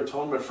after year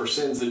atonement for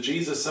sins, that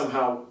Jesus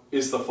somehow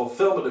is the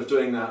fulfillment of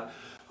doing that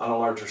on a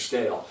larger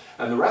scale.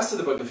 And the rest of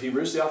the book of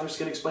Hebrews, the author is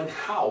going to explain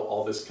how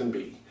all this can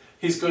be.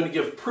 He's going to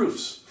give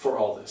proofs for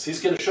all this.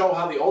 He's going to show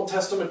how the Old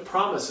Testament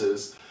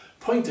promises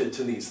pointed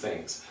to these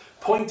things,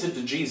 pointed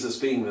to Jesus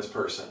being this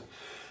person.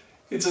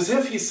 It's as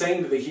if he's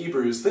saying to the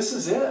Hebrews, this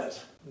is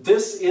it.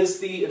 This is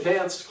the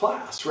advanced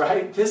class,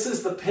 right? This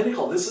is the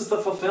pinnacle. This is the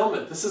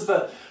fulfillment. This is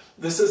the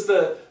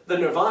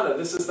nirvana.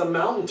 This is the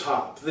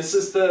mountaintop. This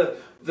is the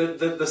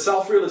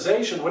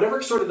self-realization.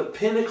 Whatever sort of the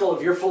pinnacle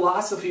of your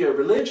philosophy or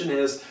religion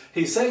is,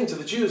 he's saying to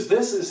the Jews,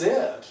 this is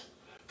it.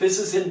 This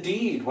is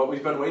indeed what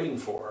we've been waiting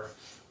for.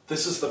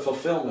 This is the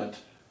fulfillment.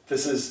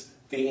 This is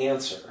the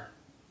answer.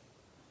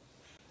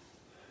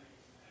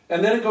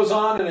 And then it goes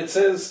on and it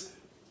says,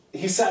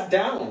 he sat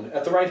down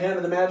at the right hand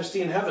of the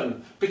Majesty in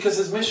heaven because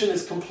his mission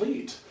is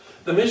complete.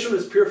 The mission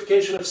is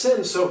purification of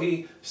sin, so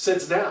he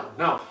sits down.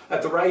 Now,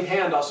 at the right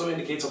hand also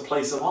indicates a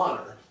place of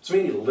honor. So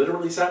he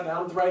literally sat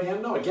down at the right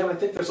hand? No, again, I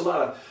think there's a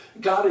lot of...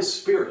 God is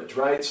spirit,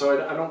 right?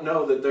 So I don't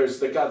know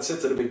that God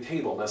sits at a big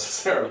table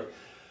necessarily.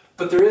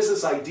 But there is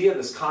this idea,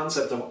 this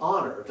concept of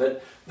honor,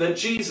 that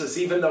Jesus,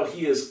 even though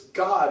he is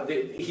God,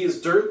 he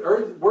is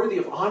worthy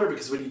of honor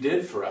because of what he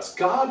did for us.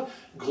 God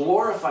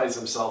glorifies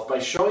himself by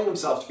showing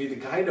himself to be the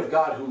kind of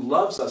God who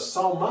loves us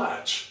so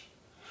much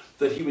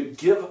that he would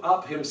give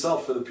up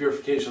himself for the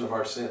purification of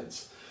our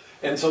sins.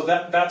 And so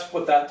that's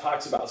what that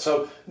talks about.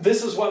 So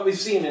this is what we've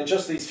seen in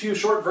just these few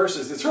short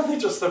verses. It's really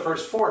just the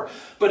first 4,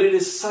 but it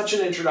is such an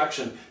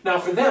introduction. Now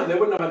for them, they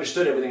wouldn't have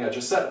understood everything I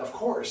just said, of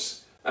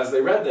course, as they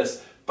read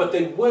this, but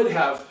they would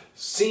have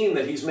seen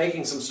that he's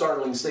making some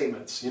startling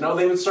statements. You know,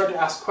 they would start to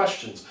ask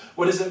questions.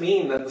 What does it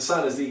mean that the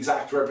Son is the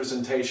exact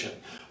representation?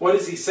 What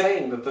is he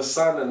saying that the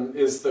Son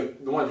is the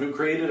one who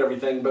created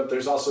everything, but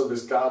there's also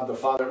this God, the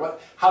Father?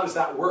 How does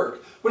that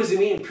work? What does he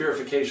mean,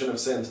 purification of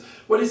sins?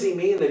 What does he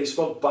mean that he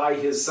spoke by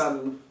his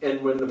Son,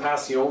 and when in the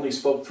past he only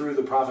spoke through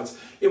the prophets?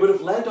 It would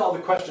have led to all the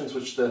questions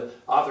which the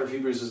author of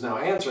Hebrews is now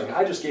answering.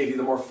 I just gave you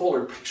the more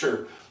fuller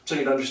picture so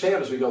you'd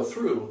understand as we go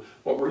through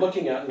what we're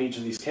looking at in each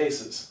of these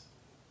cases.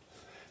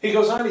 He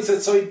goes on, he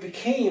said, so he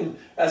became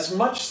as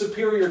much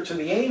superior to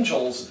the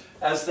angels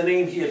as the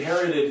name he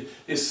inherited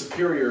is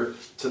superior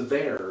to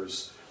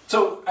theirs.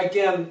 So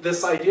again,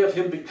 this idea of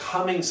him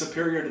becoming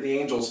superior to the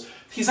angels,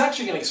 he's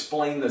actually going to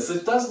explain this.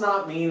 It does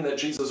not mean that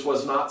Jesus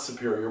was not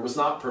superior, was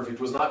not perfect,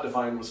 was not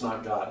divine, was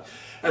not God.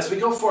 As we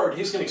go forward,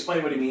 he's going to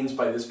explain what he means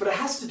by this, but it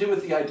has to do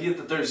with the idea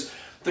that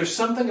there's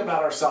something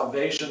about our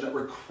salvation that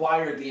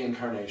required the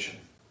incarnation.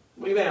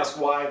 We may ask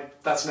why.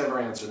 That's never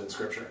answered in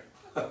Scripture.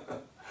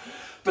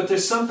 But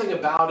there's something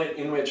about it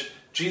in which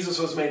Jesus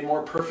was made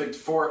more perfect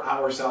for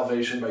our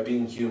salvation by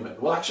being human.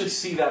 We'll actually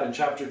see that in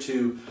chapter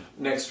 2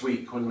 next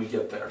week when we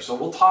get there. So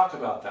we'll talk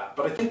about that.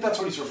 But I think that's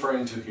what he's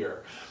referring to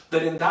here.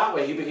 That in that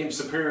way he became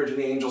superior to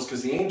the angels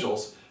because the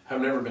angels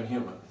have never been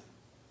human.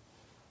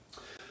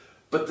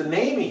 But the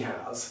name he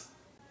has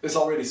is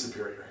already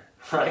superior,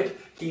 right?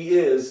 He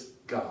is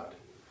God.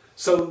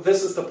 So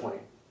this is the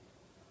point.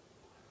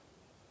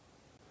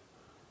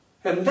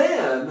 And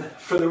then,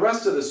 for the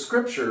rest of the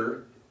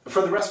Scripture,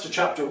 for the rest of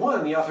chapter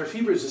 1, the author of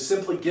Hebrews is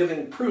simply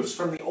giving proofs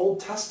from the Old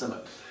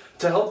Testament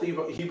to help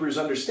the Hebrews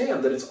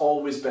understand that it's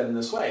always been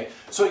this way.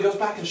 So he goes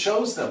back and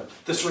shows them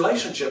this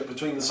relationship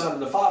between the Son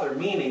and the Father,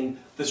 meaning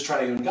this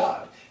triune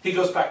God. He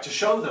goes back to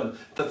show them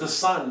that the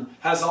Son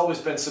has always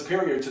been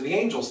superior to the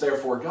angels,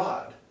 therefore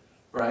God,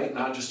 right?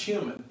 Not just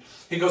human.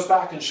 He goes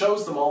back and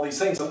shows them all these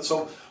things. And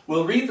so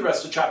we'll read the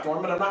rest of chapter 1,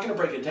 but I'm not going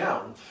to break it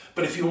down.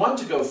 But if you want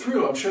to go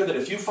through, I'm sure that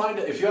if you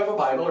have a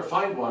Bible or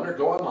find one or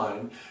go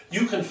online,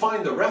 you can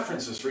find the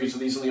references for each of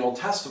these in the Old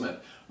Testament,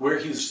 where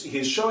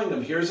he's showing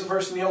them, here's a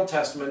verse in the Old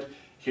Testament,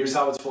 here's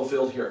how it's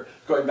fulfilled here.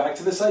 Going back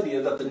to this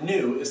idea that the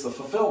new is the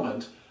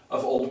fulfillment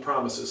of old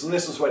promises. And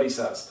this is what he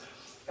says.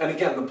 And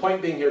again, the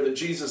point being here that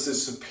Jesus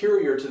is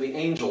superior to the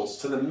angels,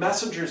 to the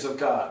messengers of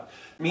God,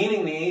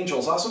 meaning the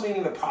angels, also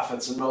meaning the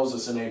prophets and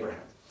Moses and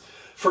Abraham.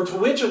 For to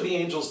which of the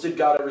angels did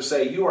God ever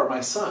say, you are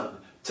my son,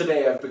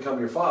 today I've become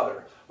your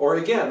father? Or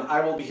again, I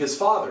will be his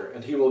father,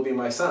 and he will be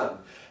my son.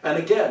 And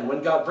again,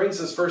 when God brings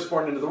his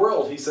firstborn into the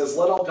world, he says,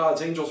 let all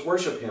God's angels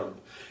worship him.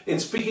 In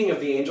speaking of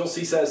the angels,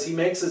 he says, he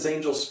makes his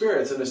angels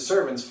spirits and his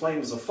servants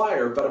flames of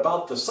fire. But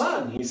about the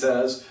Son, he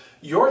says,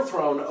 your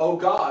throne, O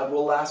God,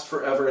 will last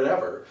forever and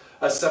ever.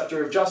 A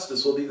scepter of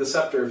justice will be the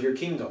scepter of your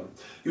kingdom.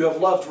 You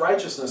have loved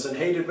righteousness and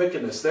hated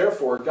wickedness.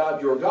 Therefore,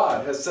 God, your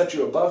God, has set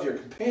you above your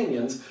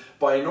companions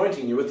by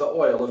anointing you with the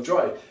oil of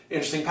joy.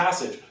 Interesting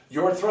passage.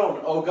 Your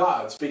throne, O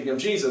God, speaking of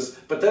Jesus,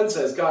 but then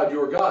says, God,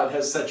 your God,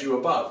 has set you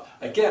above.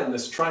 Again,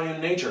 this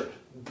triune nature.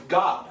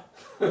 God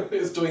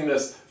is doing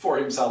this for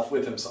himself,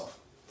 with himself.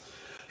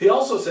 He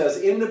also says,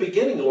 in the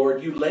beginning,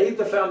 Lord, you laid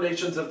the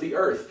foundations of the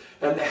earth,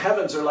 and the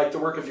heavens are like the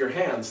work of your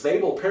hands. They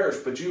will perish,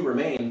 but you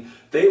remain.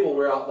 They will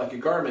wear out like a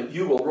garment.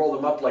 You will roll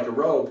them up like a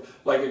robe.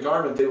 Like a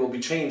garment they will be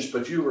changed,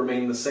 but you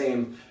remain the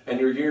same, and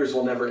your years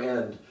will never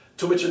end.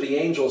 To which of the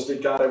angels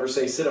did God ever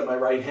say, sit at my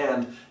right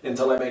hand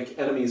until I make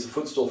enemies a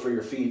footstool for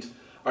your feet?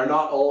 Are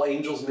not all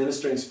angels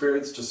ministering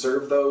spirits to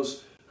serve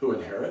those who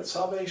inherit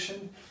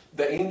salvation?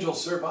 The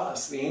angels serve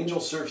us. The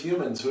angels serve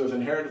humans who have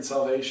inherited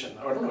salvation.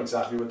 I don't know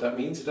exactly what that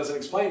means. He doesn't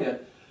explain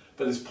it.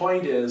 But his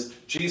point is,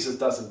 Jesus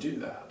doesn't do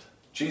that.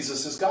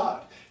 Jesus is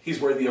God. He's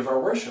worthy of our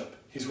worship.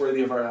 He's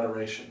worthy of our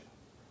adoration.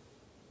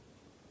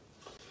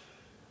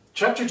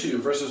 Chapter 2,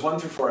 verses 1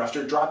 through 4,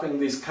 after dropping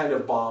these kind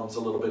of bombs a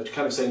little bit,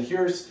 kind of saying,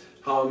 here's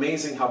how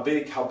amazing, how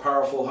big, how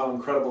powerful, how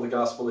incredible the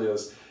gospel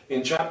is.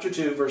 In chapter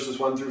 2, verses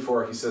 1 through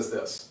 4, he says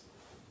this.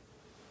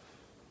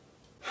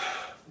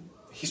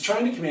 He's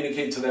trying to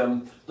communicate to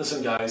them,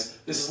 listen guys,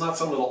 this is not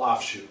some little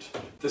offshoot.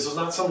 This is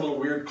not some little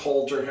weird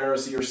cult or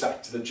heresy or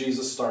sect that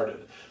Jesus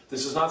started.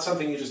 This is not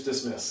something you just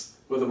dismiss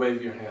with a wave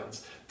of your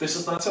hands. This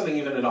is not something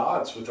even at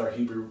odds with our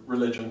Hebrew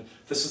religion.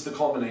 This is the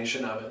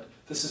culmination of it.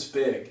 This is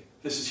big.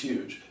 This is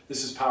huge.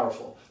 This is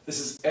powerful. This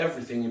is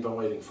everything you've been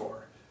waiting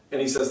for. And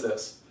he says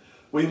this,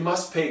 we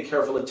must pay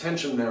careful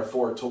attention,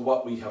 therefore, to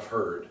what we have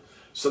heard,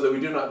 so that we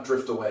do not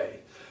drift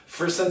away.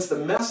 For since the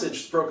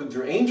message spoken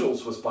through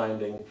angels was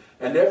binding,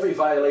 and every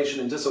violation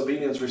and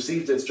disobedience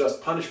received its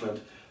just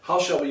punishment, How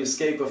shall we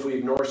escape if we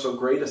ignore so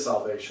great a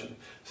salvation?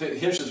 So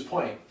here's his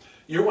point.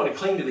 You want to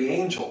cling to the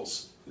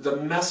angels, the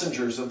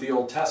messengers of the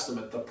Old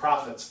Testament, the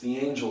prophets, the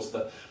angels,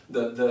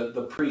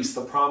 the priests,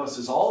 the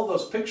promises, all of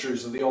those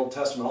pictures of the Old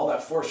Testament, all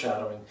that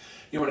foreshadowing.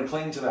 You want to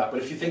cling to that.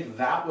 But if you think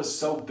that was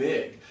so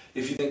big,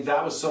 if you think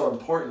that was so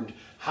important,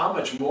 how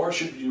much more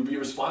should you be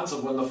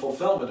responsive when the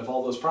fulfillment of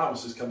all those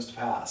promises comes to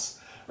pass?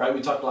 Right?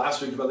 We talked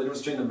last week about the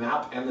difference between the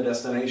map and the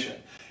destination.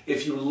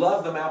 If you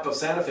love the map of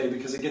Santa Fe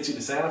because it gets you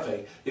to Santa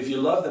Fe, if you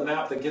love the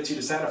map that gets you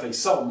to Santa Fe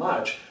so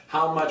much,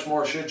 how much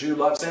more should you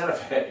love Santa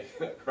Fe?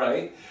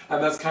 Right?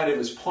 And that's kind of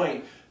his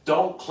point.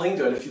 Don't cling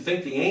to it. If you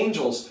think the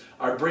angels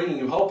are bringing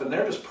you hope and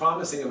they're just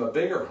promising of a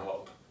bigger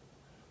hope,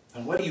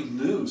 then what do you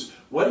lose?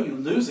 What are you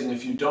losing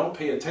if you don't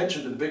pay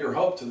attention to the bigger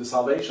hope, to the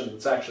salvation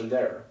that's actually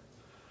there?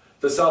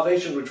 The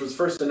salvation which was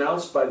first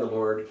announced by the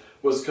Lord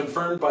was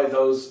confirmed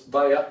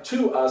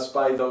to us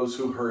by those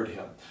who heard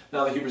him.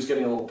 Now the Hebrew's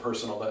getting a little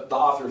personal. The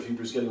author of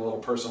Hebrews getting a little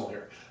personal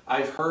here.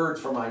 I've heard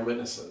from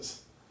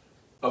eyewitnesses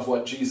of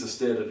what Jesus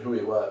did and who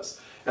he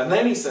was. And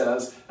then he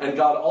says, and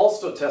God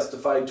also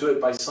testified to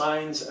it by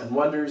signs and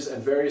wonders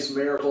and various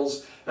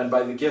miracles and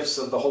by the gifts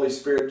of the Holy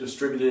Spirit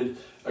distributed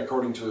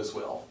according to his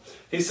will.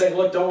 He's saying,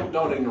 look,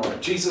 don't ignore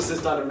it. Jesus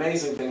has done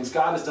amazing things.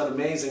 God has done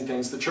amazing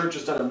things. The church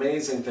has done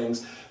amazing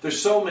things.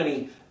 There's so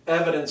many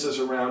evidences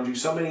around you,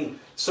 so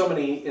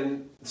many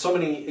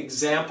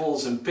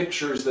examples and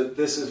pictures that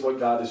this is what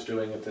God is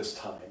doing at this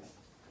time.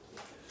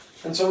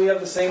 And so we have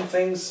the same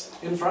things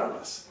in front of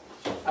us.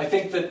 I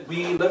think that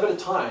we live at a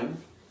time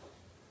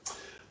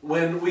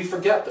when we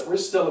forget that we're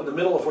still in the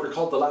middle of what are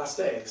called the last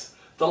days.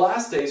 The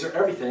last days are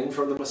everything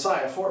from the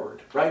Messiah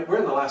forward, right? We're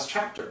in the last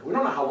chapter. We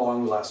don't know how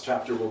long the last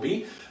chapter will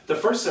be. The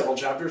first several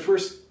chapters were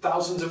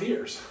thousands of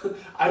years.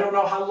 I don't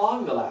know how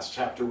long the last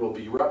chapter will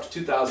be. We're up to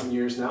 2,000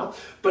 years now,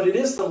 but it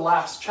is the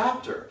last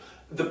chapter.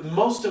 The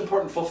most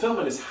important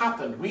fulfillment has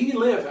happened. We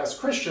live as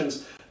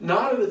Christians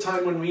not at a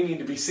time when we need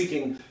to be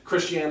seeking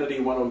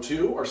Christianity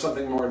 102 or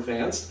something more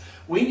advanced.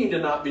 We need to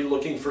not be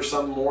looking for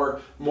some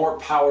more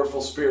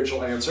powerful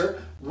spiritual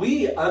answer.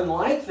 We,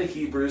 unlike the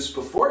Hebrews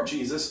before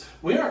Jesus,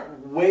 we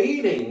aren't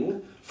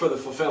waiting for the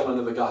fulfillment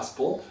of the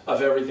gospel,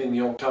 of everything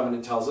the Old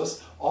Covenant tells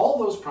us. All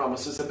those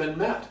promises have been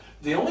met.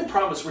 The only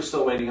promise we're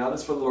still waiting on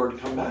is for the Lord to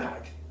come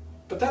back.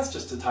 But that's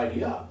just to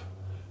tidy up.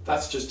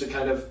 That's just to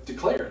kind of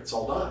declare it's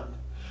all done.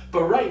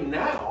 But right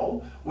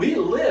now, we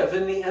live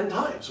in the end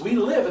times. We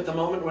live at the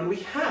moment when we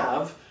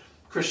have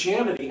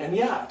Christianity, and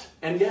yet,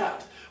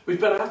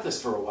 we've been at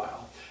this for a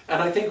while.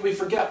 And I think we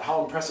forget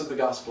how impressive the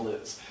gospel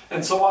is.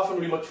 And so often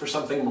we look for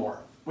something more.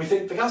 We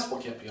think the gospel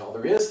can't be all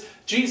there is.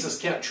 Jesus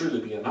can't truly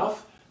be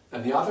enough.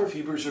 And the author of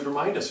Hebrews would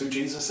remind us who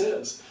Jesus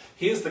is.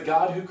 He is the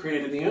God who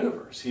created the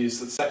universe. He is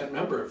the second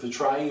member of the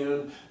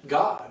triune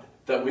God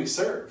that we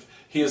serve.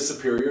 He is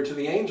superior to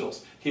the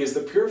angels. He is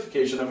the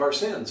purification of our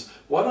sins.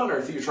 What on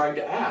earth are you trying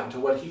to add to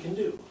what he can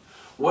do?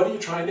 What are you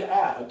trying to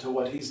add to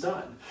what he's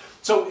done?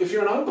 So if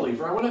you're an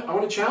unbeliever, I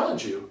want to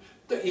challenge you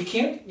that you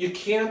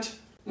can't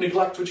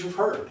neglect what you've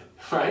heard,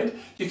 right?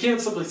 You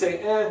can't simply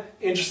say,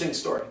 interesting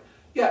story.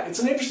 Yeah, it's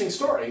an interesting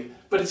story,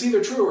 but it's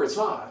either true or it's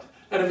not.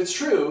 And if it's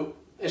true,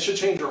 it should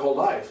change your whole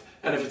life.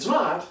 And if it's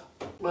not,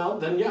 well,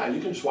 then yeah,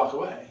 you can just walk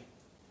away.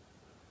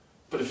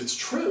 But if it's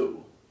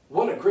true,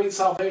 what a great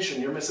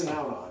salvation you're missing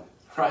out on,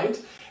 right?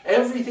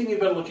 Everything you've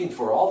been looking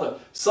for, all the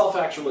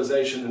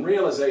self-actualization and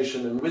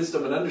realization and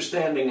wisdom and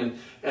understanding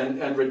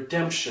and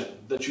redemption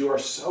that you are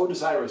so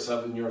desirous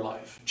of in your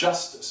life,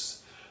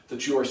 justice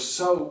that you are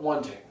so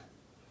wanting,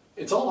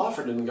 it's all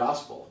offered in the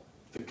gospel.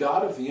 The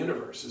God of the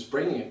universe is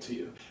bringing it to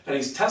you. And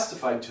he's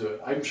testified to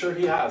it. I'm sure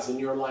he has in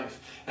your life.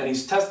 And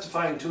he's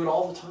testifying to it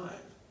all the time.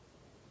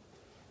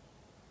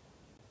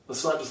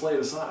 Let's not just lay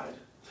it aside.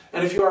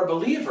 And if you are a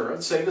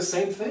believer, say the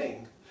same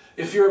thing.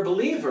 If you're a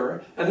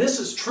believer, and this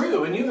is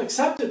true, and you've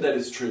accepted that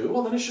it's true,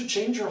 well, then it should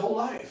change your whole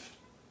life.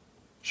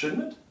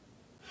 Shouldn't it?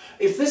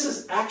 If this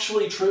is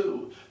actually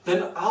true,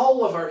 then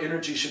all of our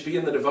energy should be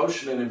in the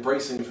devotion and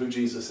embracing of who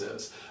Jesus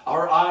is.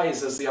 Our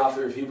eyes, as the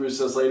author of Hebrews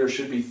says later,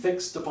 should be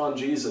fixed upon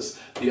Jesus,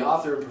 the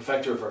author and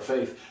perfecter of our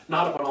faith,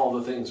 not upon all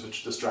the things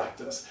which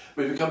distract us.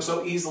 We become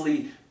so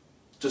easily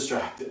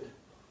distracted.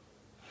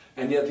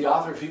 And yet the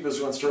author of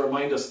Hebrews wants to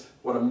remind us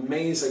what an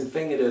amazing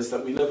thing it is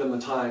that we live in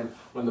the time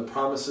when the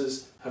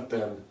promises have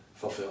been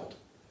fulfilled.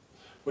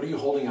 What are you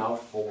holding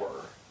out for?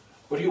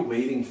 What are you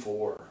waiting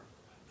for?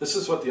 This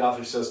is what the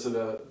author says to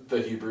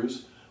the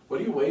Hebrews.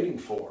 What are you waiting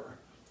for?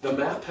 The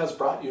map has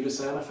brought you to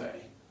Santa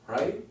Fe,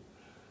 right?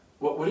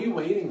 What are you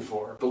waiting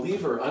for?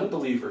 Believer,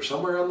 unbeliever,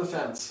 somewhere on the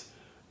fence.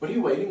 What are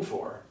you waiting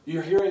for?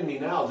 You're hearing me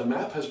now. The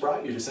map has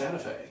brought you to Santa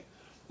Fe.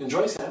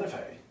 Enjoy Santa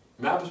Fe.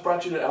 The map has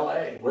brought you to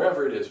LA,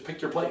 wherever it is.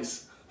 Pick your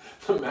place.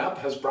 The map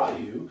has brought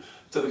you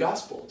to the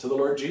gospel, to the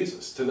Lord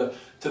Jesus, to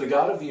the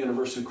God of the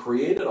universe who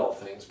created all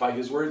things, by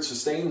his word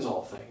sustains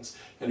all things,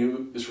 and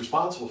who is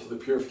responsible for the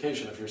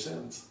purification of your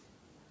sins.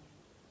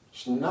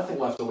 There's nothing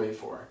left to wait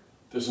for.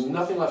 There's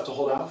nothing left to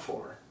hold out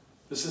for.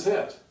 This is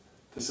it.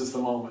 This is the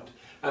moment.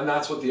 And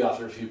that's what the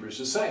author of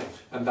Hebrews is saying.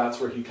 And that's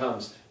where he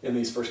comes in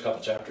these first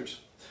couple chapters.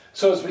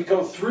 So as we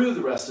go through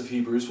the rest of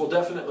Hebrews, we'll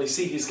definitely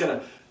see he's going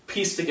to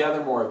piece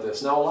together more of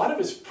this. Now, a lot of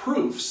his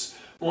proofs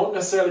won't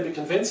necessarily be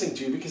convincing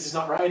to you because he's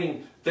not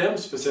writing them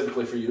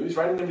specifically for you. He's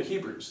writing them to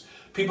Hebrews.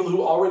 People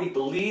who already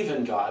believe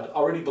in God,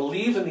 already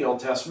believe in the Old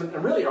Testament,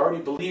 and really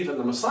already believe in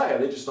the Messiah.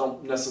 They just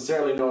don't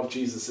necessarily know if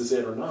Jesus is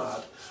it or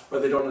not, or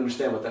they don't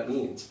understand what that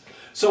means.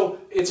 So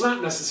it's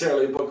not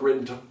necessarily a book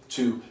written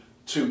to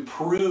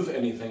prove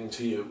anything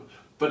to you,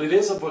 but it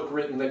is a book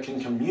written that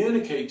can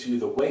communicate to you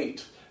the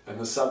weight and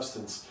the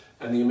substance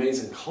and the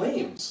amazing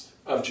claims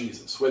of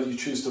Jesus, whether you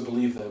choose to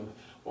believe them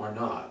or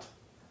not.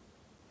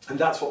 And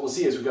that's what we'll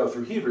see as we go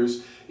through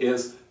Hebrews,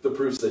 is the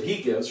proofs that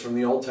he gives from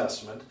the Old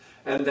Testament,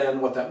 and then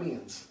what that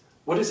means.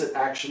 What does it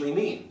actually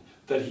mean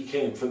that he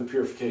came for the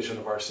purification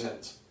of our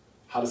sins?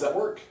 How does that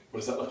work? What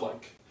does that look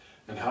like?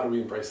 And how do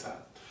we embrace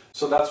that?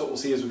 So that's what we'll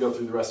see as we go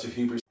through the rest of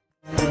Hebrews.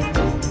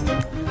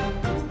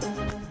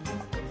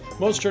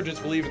 Most churches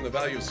believe in the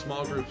value of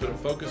small groups, but at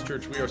Focus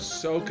Church, we are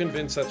so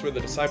convinced that's where the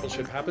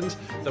discipleship happens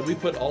that we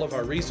put all of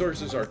our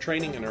resources, our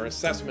training, and our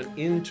assessment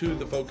into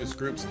the focus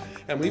groups.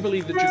 And we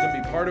believe that you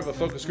can be part of a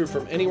focus group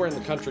from anywhere in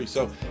the country.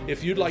 So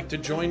if you'd like to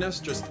join us,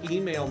 just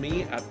email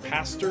me at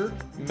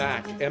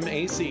pastormac,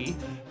 M-A-C,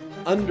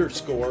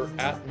 _@mac.com,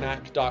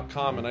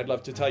 and I'd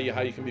love to tell you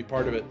how you can be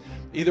part of it.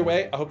 Either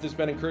way, I hope this has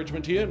been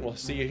encouragement to you, and we'll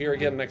see you here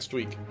again next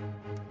week.